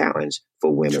become a challenge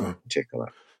for women in particular.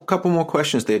 A couple more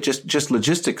questions there. Just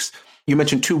logistics. You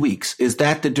mentioned 2 weeks. Is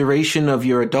that the duration of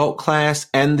your adult class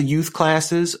and the youth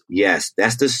classes? Yes,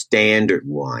 that's the standard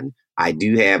one. I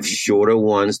do have shorter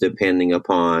ones depending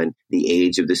upon the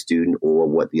age of the student or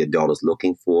what the adult is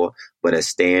looking for. But a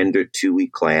standard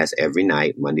 2-week class every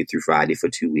night, Monday through Friday for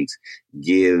 2 weeks,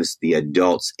 gives the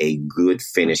adults a good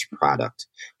finished product.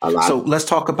 So let's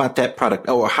talk about that product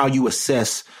or how you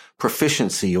assess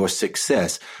proficiency or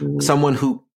success. Mm-hmm. Someone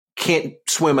who can't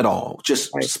swim at all,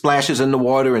 just splashes in the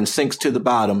water and sinks to the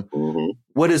bottom. Mm-hmm.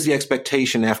 What is the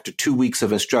expectation after 2 weeks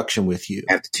of instruction with you?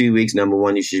 After 2 weeks, number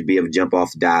one, you should be able to jump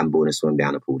off the diving board and swim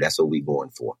down the pool. That's what we're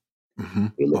going for. Mm-hmm.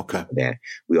 We're looking for that.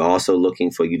 We're also looking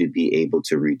for you to be able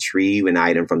to retrieve an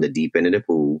item from the deep end of the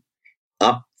pool,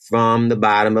 up from the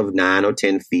bottom of 9 or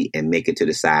 10 feet, and make it to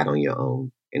the side on your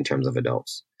own in terms of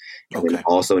adults. And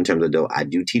also in terms of adults, I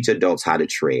do teach adults how to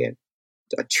tread.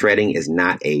 Treading is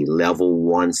not a level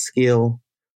 1 skill,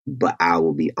 but I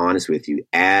will be honest with you,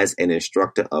 as an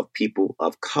instructor of people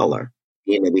of color,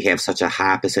 being that we have such a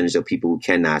high percentage of people who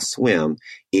cannot swim,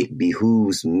 it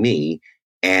behooves me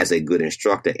as a good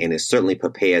instructor, and it certainly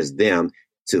prepares them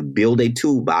to build a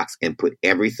toolbox and put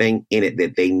everything in it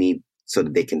that they need so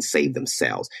that they can save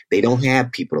themselves. They don't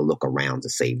have people to look around to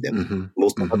save them. Mm-hmm.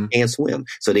 Most of them can't swim,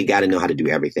 so they got to know how to do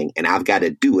everything, and I've got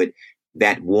to do it.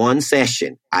 That one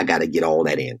session, I got to get all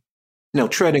that in. Now,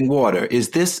 treading water,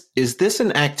 is this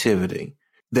an activity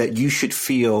that you should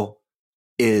feel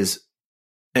is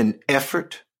an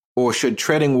effort, or should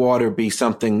treading water be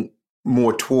something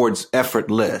more towards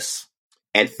effortless?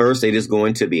 At first, it is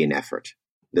going to be an effort.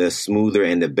 The smoother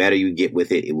and the better you get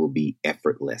with it, it will be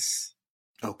effortless.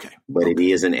 Okay. But it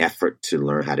is an effort to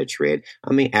learn how to tread.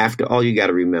 I mean, after all, you got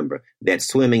to remember that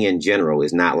swimming in general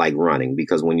is not like running,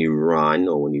 because when you run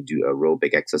or when you do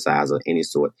aerobic exercise of any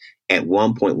sort, at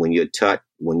one point when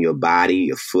your body,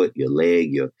 your foot, your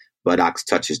leg, your buttocks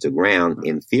touches the ground,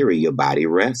 in theory, your body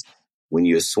rests. When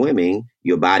you're swimming,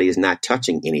 your body is not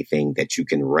touching anything that you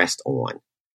can rest on.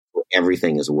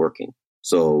 Everything is working.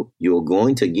 So you're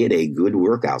going to get a good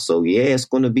workout. So yeah, it's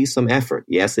going to be some effort.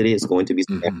 Yes, it is going to be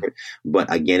some effort.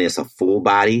 But again, it's a full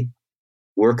body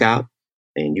workout,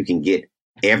 and you can get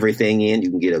everything in.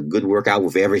 You can get a good workout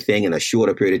with everything in a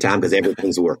shorter period of time because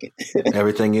everything's working.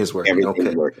 Everything is working. Everything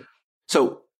is working.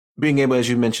 So being able, as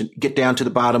you mentioned, get down to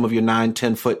the bottom of your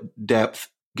 9-10 foot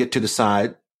depth, get to the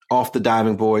side, off the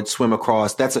diving board, swim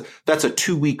across. That's a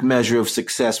 2-week measure of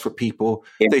success for people.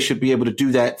 Yeah. They should be able to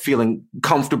do that feeling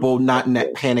comfortable, not in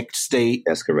that panicked state.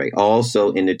 That's correct.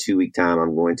 Also, in the 2-week time,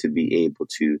 I'm going to be able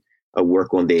to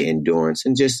work on their endurance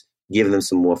and just give them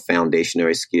some more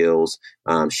foundational skills,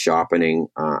 sharpening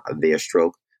their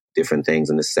stroke, different things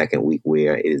in the second week,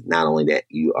 where it is not only that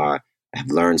you have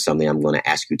learned something, I'm going to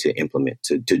ask you to implement,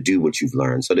 to do what you've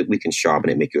learned so that we can sharpen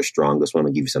it, make you a stronger swimmer,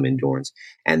 give you some endurance.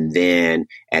 And then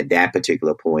at that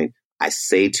particular point, I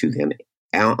say to them,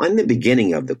 in the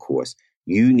beginning of the course,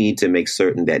 you need to make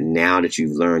certain that now that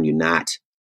you've learned, you're not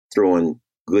throwing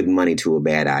good money to a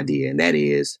bad idea. And that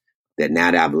is that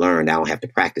now that I've learned, I don't have to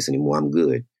practice anymore. I'm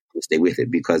good. Stay with it,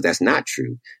 because that's not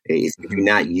true. If you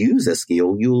not use a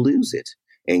skill, you'll lose it.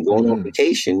 And going on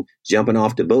vacation, jumping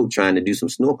off the boat, trying to do some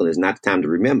snorkeling is not the time to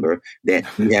remember that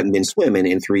you haven't been swimming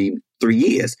in three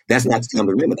years. That's not the time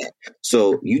to remember that.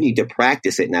 So you need to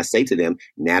practice it. And I say to them,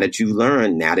 now that you've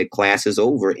learned, now that class is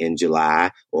over in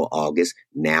July or August,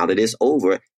 now that it's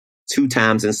over, 2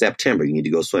 times in September, you need to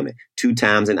go swimming. 2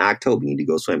 times in October, you need to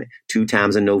go swimming. 2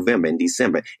 times in November and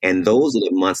December. And those are the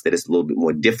months that it's a little bit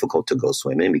more difficult to go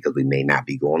swimming because we may not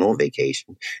be going on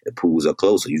vacation. The pools are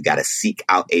closed. So you've got to seek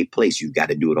out a place. You've got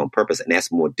to do it on purpose. And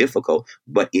that's more difficult.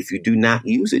 But if you do not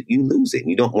use it, you lose it. And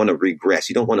you don't want to regress.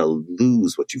 You don't want to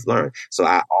lose what you've learned. So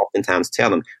I oftentimes tell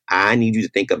them, I need you to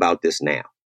think about this now.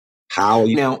 How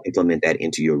you implement that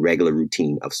into your regular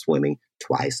routine of swimming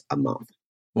twice a month.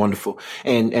 Wonderful.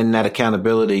 And that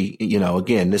accountability,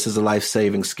 again, this is a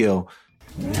life-saving skill.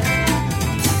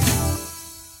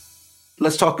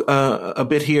 Let's talk a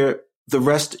bit here. The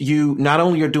rest, you not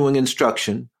only are doing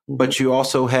instruction, but you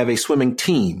also have a swimming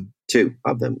team. 2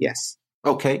 of them, yes.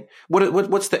 Okay.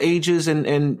 What's the ages,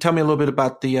 and tell me a little bit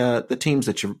about the teams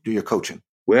that you're coaching.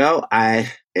 Well, I,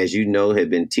 as you know, have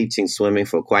been teaching swimming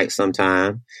for quite some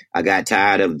time. I got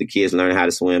tired of the kids learning how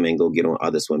to swim and go get on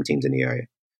other swim teams in the area.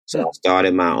 So I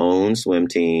started my own swim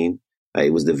team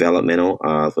It was developmental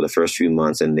for the first few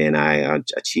months, and then I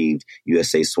achieved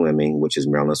USA Swimming, which is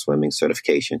Maryland Swimming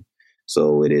certification.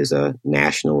 So it is a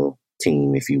national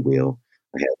team, if you will.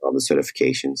 I have all the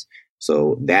certifications.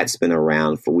 So that's been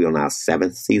around we're on our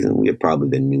 7th season. We are probably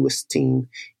the newest team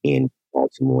in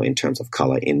Baltimore in terms of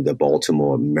color. In the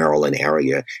Baltimore, Maryland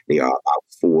area, there are about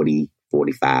 40,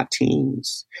 45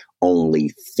 teams.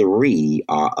 Only 3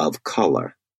 are of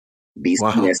color.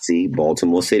 BCSC, wow.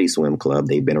 Baltimore City Swim Club,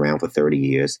 they've been around for 30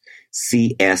 years.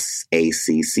 CSAC,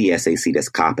 that's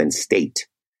Coppin State.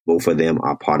 Both of them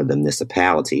are part of the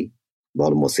municipality.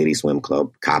 Baltimore City Swim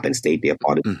Club, Coppin State, they're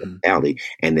part of the municipality.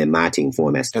 And then my team,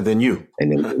 Form S. And then you.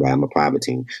 And then I'm a private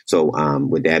team. So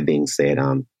with that being said,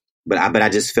 but I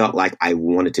just felt like I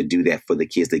wanted to do that for the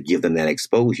kids, to give them that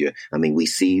exposure. I mean, we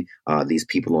see these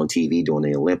people on TV doing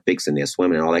the Olympics and they're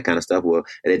swimming and all that kind of stuff. Well,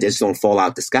 they just don't fall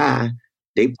out the sky.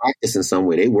 They practice in some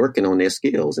way. They're working on their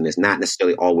skills, and it's not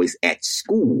necessarily always at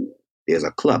school. There's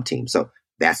a club team. So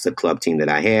that's the club team that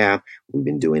I have. We've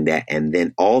been doing that. And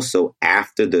then also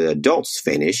after the adults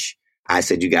finish, I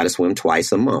said, you got to swim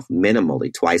twice a month,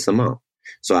 minimally twice a month.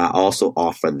 So I also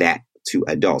offer that to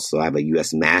adults. So I have a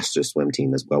U.S. Master swim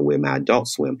team as well, where my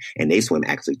adults swim, and they swim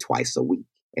actually twice a week.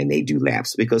 And they do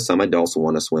laps because some adults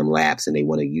want to swim laps and they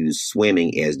want to use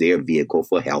swimming as their vehicle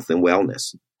for health and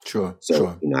wellness. Sure.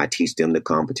 So, I teach them the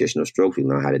competitional strokes. We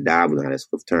learn how to dive. We learn how to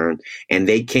swift turn, and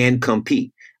they can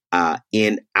compete.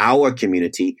 In our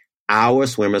community, our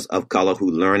swimmers of color who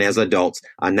learn as adults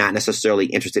are not necessarily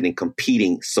interested in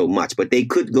competing so much, but they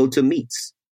could go to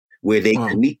meets where they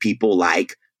can meet people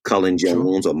like Cullen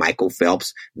Jones or Michael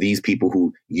Phelps, these people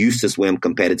who used to swim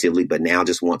competitively, but now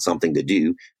just want something to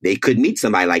do. They could meet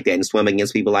somebody like that and swim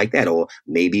against people like that. Or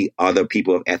maybe other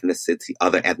people of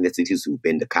other ethnicities who've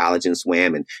been to college and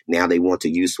swam, and now they want to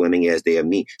use swimming as their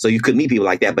meet. So you could meet people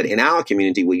like that. But in our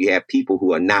community, where you have people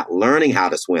who are not learning how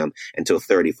to swim until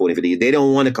 30, 40, 50 years, they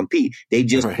don't want to compete. They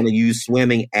just want to use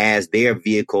swimming as their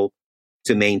vehicle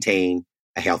to maintain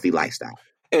a healthy lifestyle.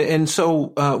 And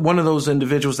so one of those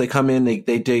individuals, they come in, they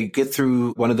get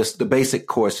through one of the basic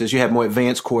courses. You have more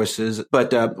advanced courses,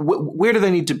 but where do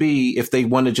they need to be if they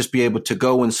want to just be able to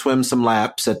go and swim some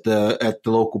laps at the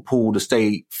local pool to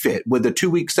stay fit? Would the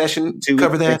 2-week session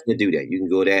cover that? To do that, you can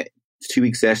go that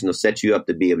 2-week session will set you up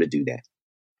to be able to do that.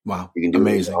 Wow. You can do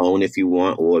it on your own if you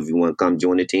want, or if you want to come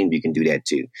join the team, you can do that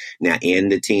too. Now, in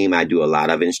the team, I do a lot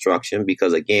of instruction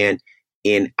because, again,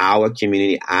 in our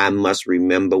community, I must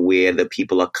remember where the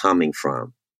people are coming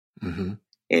from. And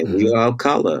we are of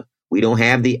color. We don't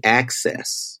have the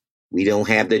access. We don't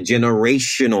have the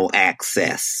generational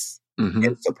access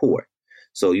and support.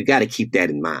 So you got to keep that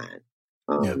in mind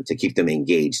to keep them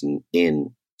engaged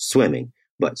in swimming.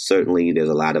 But certainly there's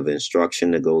a lot of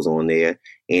instruction that goes on there.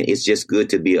 And it's just good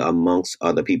to be amongst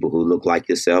other people who look like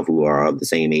yourself, who are of the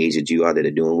same age that you are, that are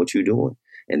doing what you're doing.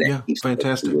 And that keeps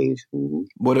fantastic.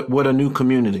 What a new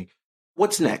community.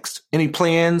 What's next? Any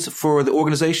plans for the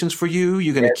organizations for you?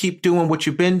 You're going to keep doing what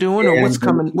you've been doing, or what's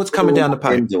coming down the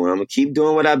pipe? I'm going to keep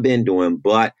doing what I've been doing,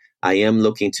 but I am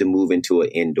looking to move into an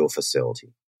indoor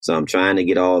facility. So I'm trying to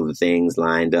get all the things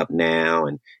lined up now.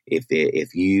 And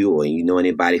if you or you know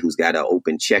anybody who's got an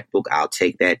open checkbook, I'll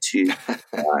take that too.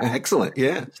 Excellent.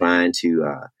 Yeah. Trying to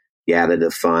gather the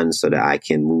funds so that I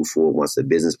can move forward once the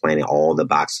business plan and all the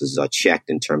boxes are checked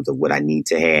in terms of what I need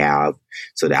to have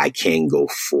so that I can go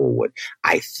forward.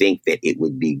 I think that it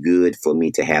would be good for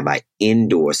me to have an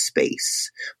indoor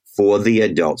space for the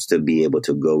adults to be able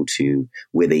to go to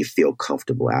where they feel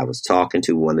comfortable. I was talking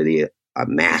to one of the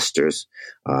masters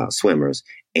swimmers,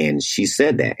 and she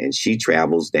said that, and she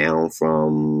travels down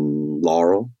from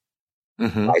Laurel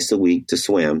twice a week to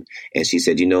swim. And she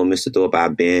said, Mr. Thorpe,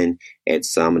 I've been at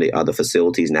some of the other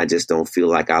facilities and I just don't feel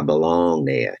like I belong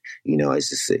there.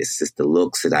 It's just the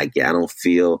looks that I get. I don't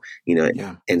feel,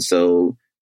 And so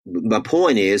my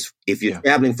point is, if you're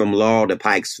traveling from Laurel to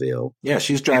Pikesville. Yeah,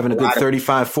 she's driving a good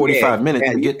 35, 45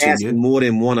 minutes to get to you. More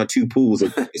than 1 or 2 pools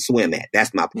to swim at.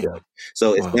 That's my point. Yeah.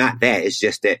 So it's not that. It's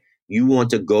just that you want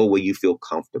to go where you feel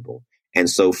comfortable. And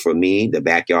so for me, the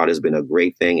backyard has been a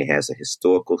great thing. It has a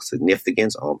historical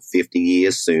significance on 50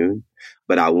 years soon.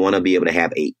 But I want to be able to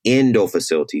have an indoor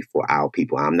facility for our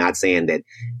people. I'm not saying that,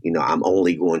 I'm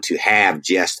only going to have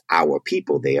just our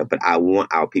people there, but I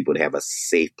want our people to have a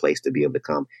safe place to be able to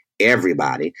come,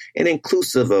 everybody, and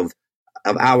inclusive of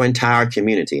our entire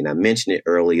community. And I mentioned it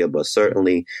earlier, but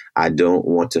certainly I don't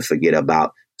want to forget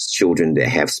about children that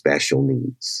have special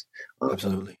needs.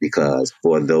 Absolutely. Because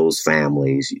for those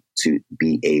families to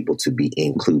be able to be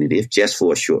included, if just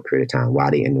for a short period of time,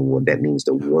 while they're in the world, that means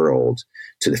the world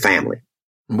to the family.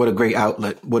 What a great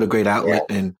outlet. Yeah.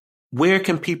 And where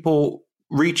can people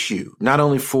reach you, not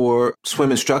only for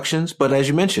swim instructions, but as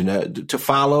you mentioned, to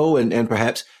follow and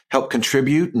perhaps help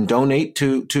contribute and donate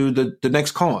to the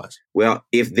next cause? Well,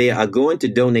 if they are going to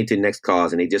donate to the next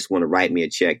cause and they just want to write me a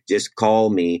check, just call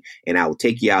me and I will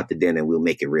take you out to dinner and we'll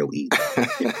make it real easy.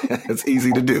 It's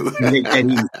easy to do. I'm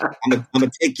going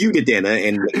to take you to dinner.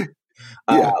 And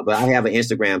but I have an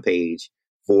Instagram page,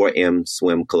 4M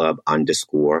Swim Club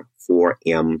 _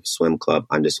 4M Swim Club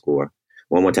 _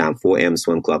 One more time, 4M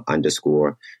Swim Club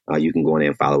 _ you can go in there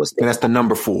and follow us there. And that's the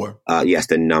number 4. Yes,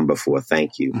 the number 4.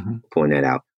 Thank you for pointing that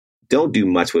out. Don't do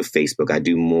much with Facebook. I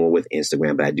do more with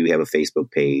Instagram, but I do have a Facebook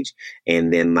page.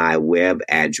 And then my web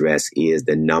address is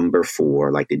the number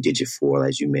 4, like the digit 4,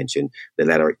 as you mentioned, the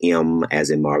letter M as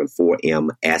in Marvin,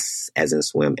 4M, S as in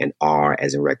swim, and R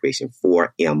as in recreation,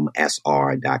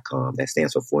 4msr.com. That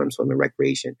stands for 4M Swim and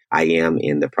Recreation. I am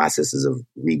in the processes of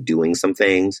redoing some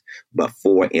things, but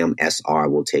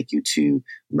 4msr will take you to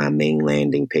my main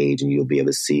landing page and you'll be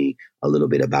able to see a little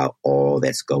bit about all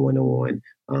that's going on.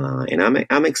 And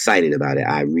I'm excited about it.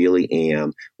 I really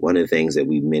am. One of the things that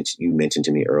you mentioned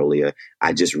to me earlier,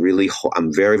 I just really,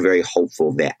 I'm very, very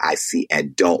hopeful that I see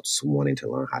adults wanting to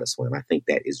learn how to swim. I think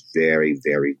that is very,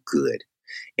 very good.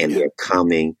 And they're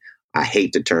coming. I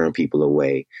hate to turn people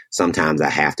away. Sometimes I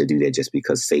have to do that just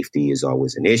because safety is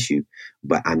always an issue.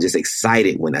 But I'm just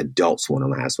excited when adults want to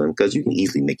learn how to swim because you can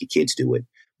easily make your kids do it.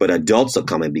 But adults are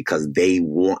coming because they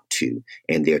want to,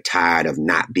 and they're tired of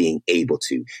not being able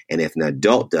to. And if an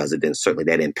adult does it, then certainly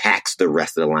that impacts the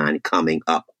rest of the line coming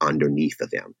up underneath of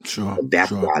them. Sure. So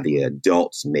that's why the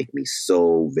adults make me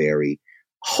so very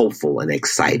hopeful and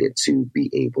excited to be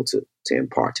able to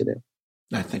impart to them.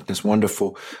 I think that's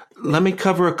wonderful. Let me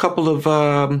cover a couple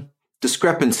of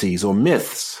discrepancies or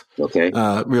myths. Okay.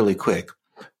 Really quick.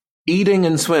 Eating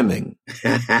and swimming.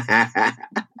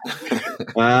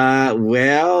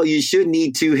 Well, you shouldn't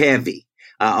eat too heavy.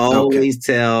 I always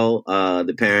tell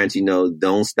the parents,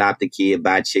 don't stop the kid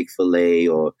by Chick-fil-A,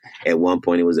 or at one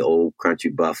point it was an Old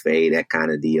Country buffet, that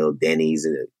kind of deal, Denny's,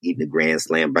 and eating the Grand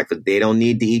Slam breakfast. They don't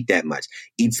need to eat that much.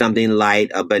 Eat something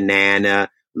light, a banana,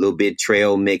 a little bit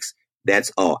trail mix.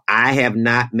 That's all. I have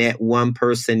not met one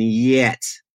person yet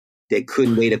that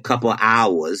couldn't wait a couple of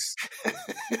hours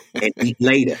and eat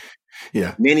later.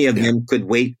 Yeah. Many of them could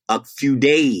wait a few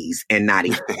days and not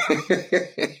eat.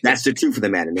 That's the truth of the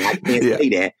matter. Now, I can't say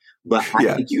that, but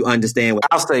I think you understand.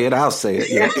 I'll say it.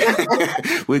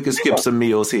 Yeah. We can skip some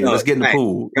meals here. Let's get in the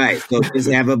pool. Right. So just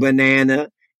have a banana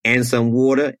and some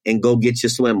water and go get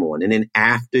your swim on. And then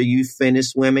after you finish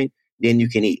swimming, then you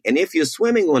can eat. And if you're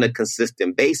swimming on a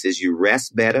consistent basis, you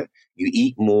rest better, you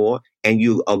eat more, and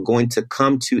you are going to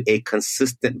come to a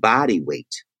consistent body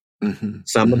weight.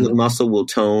 Some of the muscle will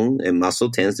tone, and muscle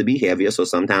tends to be heavier. So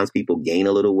sometimes people gain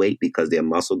a little weight because their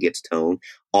muscle gets toned.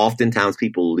 Oftentimes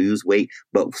people lose weight,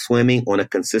 but swimming on a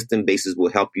consistent basis will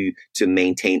help you to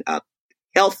maintain a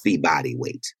healthy body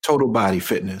weight. Total body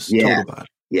fitness. Yeah. Total body.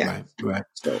 Yeah. Right.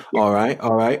 So, All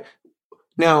right.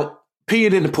 Now,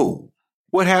 peeing in the pool.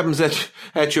 What happens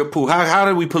at your pool? How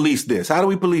do we police this?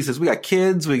 We got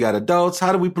kids, we got adults.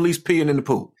 How do we police peeing in the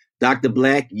pool? Dr.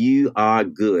 Black, you are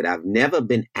good. I've never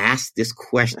been asked this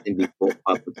question before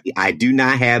publicly. I do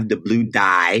not have the blue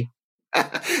dye.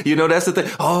 That's the thing.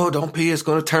 Oh, don't pee. It's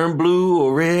going to turn blue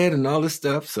or red and all this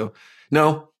stuff. So,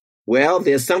 no. Well,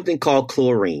 there's something called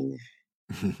chlorine.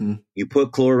 You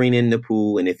put chlorine in the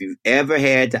pool, and if you've ever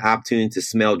had the opportunity to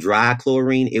smell dry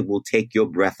chlorine, it will take your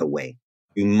breath away.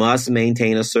 You must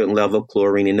maintain a certain level of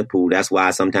chlorine in the pool. That's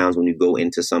why sometimes when you go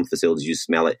into some facilities, you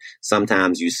smell it.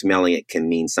 Sometimes you smelling it can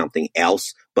mean something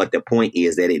else. But the point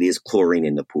is that it is chlorine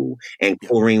in the pool, and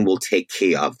chlorine will take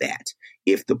care of that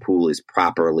if the pool is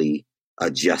properly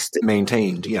adjusted.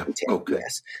 Maintained. Yeah. Okay.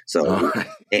 Yes. So,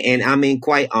 and I mean,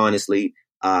 quite honestly,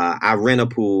 I rent a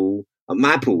pool,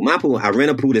 my pool, I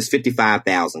rent a pool that's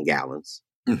 55,000 gallons.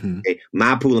 Okay?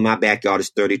 My pool in my backyard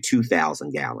is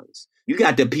 32,000 gallons. You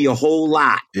got to pee a whole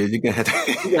lot. Yeah, you got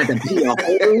to pee a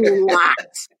whole lot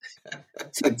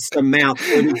to surmount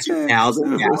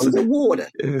 32,000 gallons of water.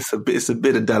 It's a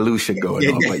bit of dilution going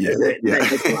on, but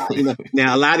yeah.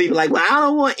 Now a lot of people are like, well, I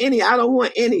don't want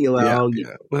any. Well,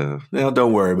 Well, now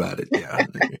don't worry about it. Yeah,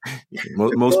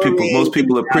 most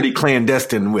people are pretty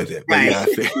clandestine with it. But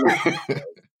right.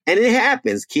 And it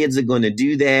happens. Kids are going to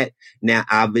do that. Now,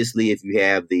 obviously, if you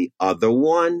have the other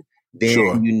one,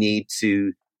 then you need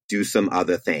to do some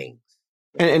other things.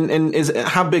 And is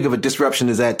how big of a disruption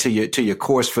is that to your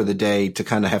course for the day to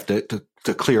kind of have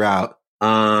to clear out?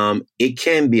 It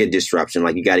can be a disruption.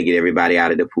 Like you got to get everybody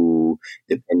out of the pool,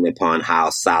 depending upon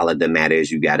how solid the mat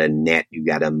is. You got to net. You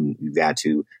got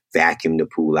to vacuum the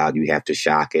pool out. You have to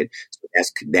shock it. So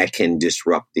that can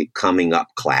disrupt the coming up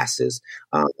classes.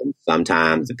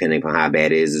 Sometimes, depending on how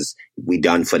bad it is we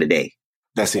done for the day.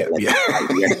 That's it. Yeah.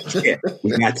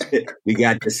 We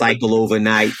got the cycle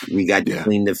overnight. We got to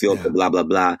clean the filter, blah, blah,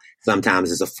 blah.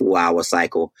 Sometimes it's a 4-hour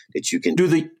cycle that you can do.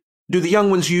 The young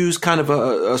ones use kind of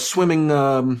a swimming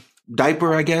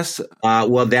diaper, I guess?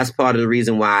 Well, that's part of the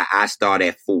reason why I start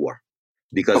at 4.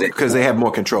 Because they have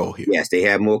more control here. Yes, they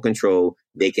have more control.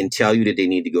 They can tell you that they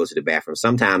need to go to the bathroom.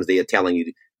 Sometimes they are telling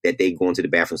you that they're going to the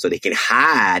bathroom so they can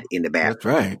hide in the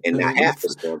bathroom. That's right. And not have to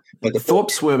swim. But the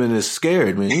Thorpe swimming is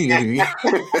scared, man.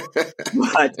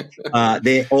 But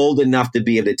they're old enough to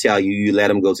be able to tell you, you let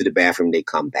them go to the bathroom, they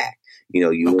come back.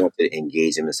 You want to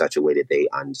engage them in such a way that they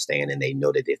understand and they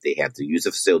know that if they have to use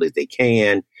the facilities, they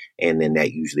can. And then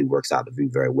that usually works out to be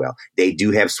very well. They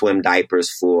do have swim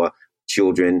diapers for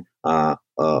children,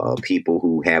 people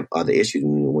who have other issues.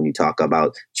 When you talk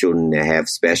about children that have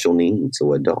special needs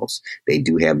or adults, they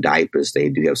do have diapers. They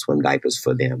do have swim diapers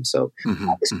for them. So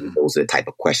those are the type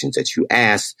of questions that you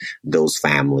ask those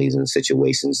families and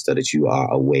situations so that you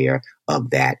are aware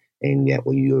of that and that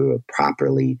when you're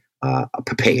properly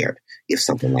prepared if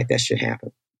something like that should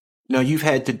happen. Now, you've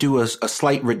had to do a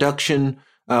slight reduction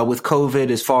with COVID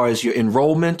as far as your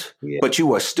enrollment, but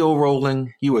you are still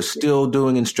rolling. You are still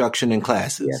doing instruction in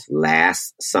classes. Yes.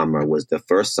 Last summer was the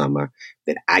first summer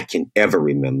that I can ever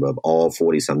remember of all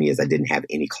 40-some years. I didn't have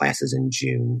any classes in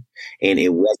June. And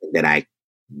it wasn't that I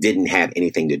didn't have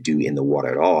anything to do in the water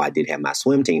at all. I did have my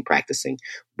swim team practicing,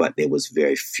 but there was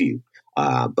very few.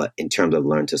 But in terms of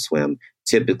learn to swim,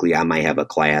 typically I might have a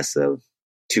class of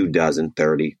 24,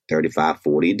 30, 35,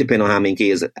 40, depending on how many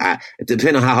kids,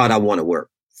 depending on how hard I want to work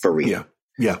for real.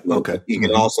 Yeah. Okay. You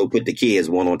can also put the kids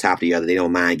one on top of the other. They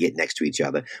don't mind getting next to each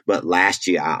other. But last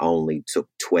year, I only took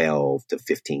 12 to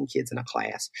 15 kids in a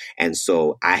class. And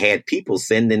so I had people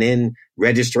sending in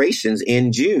registrations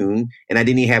in June and I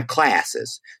didn't even have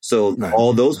classes. So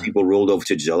all those people rolled over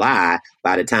to July.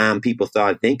 By the time people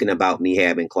started thinking about me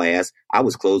having class, I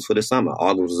was closed for the summer.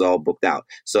 August was all booked out.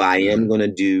 So I am going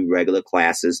to do regular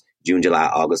classes June, July,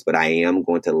 August, but I am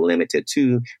going to limit it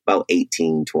to about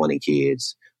 18, 20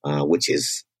 kids. Which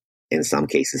is in some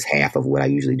cases half of what I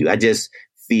usually do. I just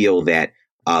feel that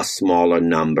a smaller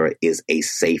number is a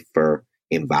safer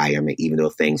environment. Even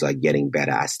though things are getting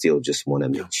better, I still just want to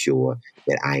make sure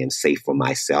that I am safe for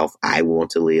myself. I want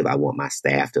to live. I want my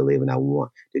staff to live, and I want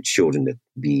the children to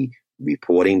be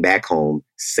reporting back home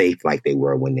safe like they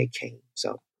were when they came.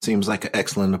 So seems like an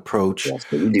excellent approach. Yes,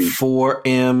 we do.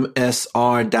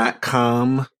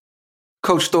 4msr.com.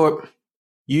 Coach Thorpe,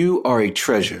 you are a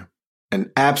treasure. An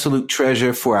absolute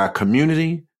treasure for our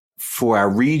community, for our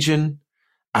region.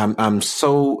 I'm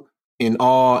so in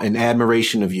awe and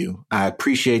admiration of you. I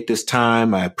appreciate this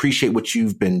time. I appreciate what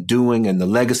you've been doing and the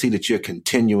legacy that you're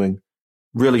continuing.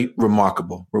 Really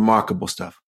remarkable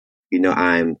stuff.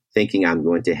 I'm thinking I'm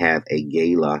going to have a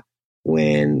gala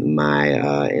when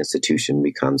my institution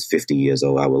becomes 50 years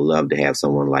old. I would love to have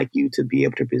someone like you to be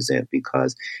able to present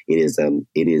because it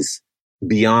is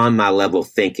beyond my level of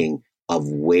thinking of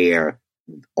where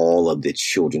all of the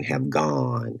children have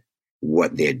gone,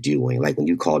 what they're doing. Like when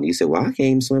you called and you said, well, I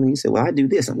came swimming. You said, well, I do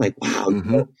this. I'm like,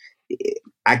 wow,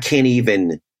 I can't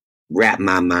even wrap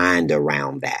my mind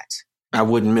around that. I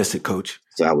wouldn't miss it, Coach.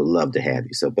 So I would love to have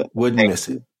you. Wouldn't miss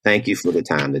it. Thank you for the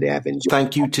time today. I've enjoyed.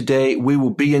 Thank you today. We will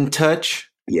be in touch.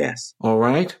 Yes. All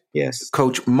right. Yes.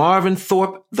 Coach Marvin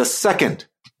Thorpe II.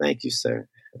 Thank you, sir.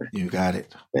 You got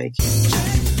it. Thank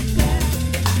you.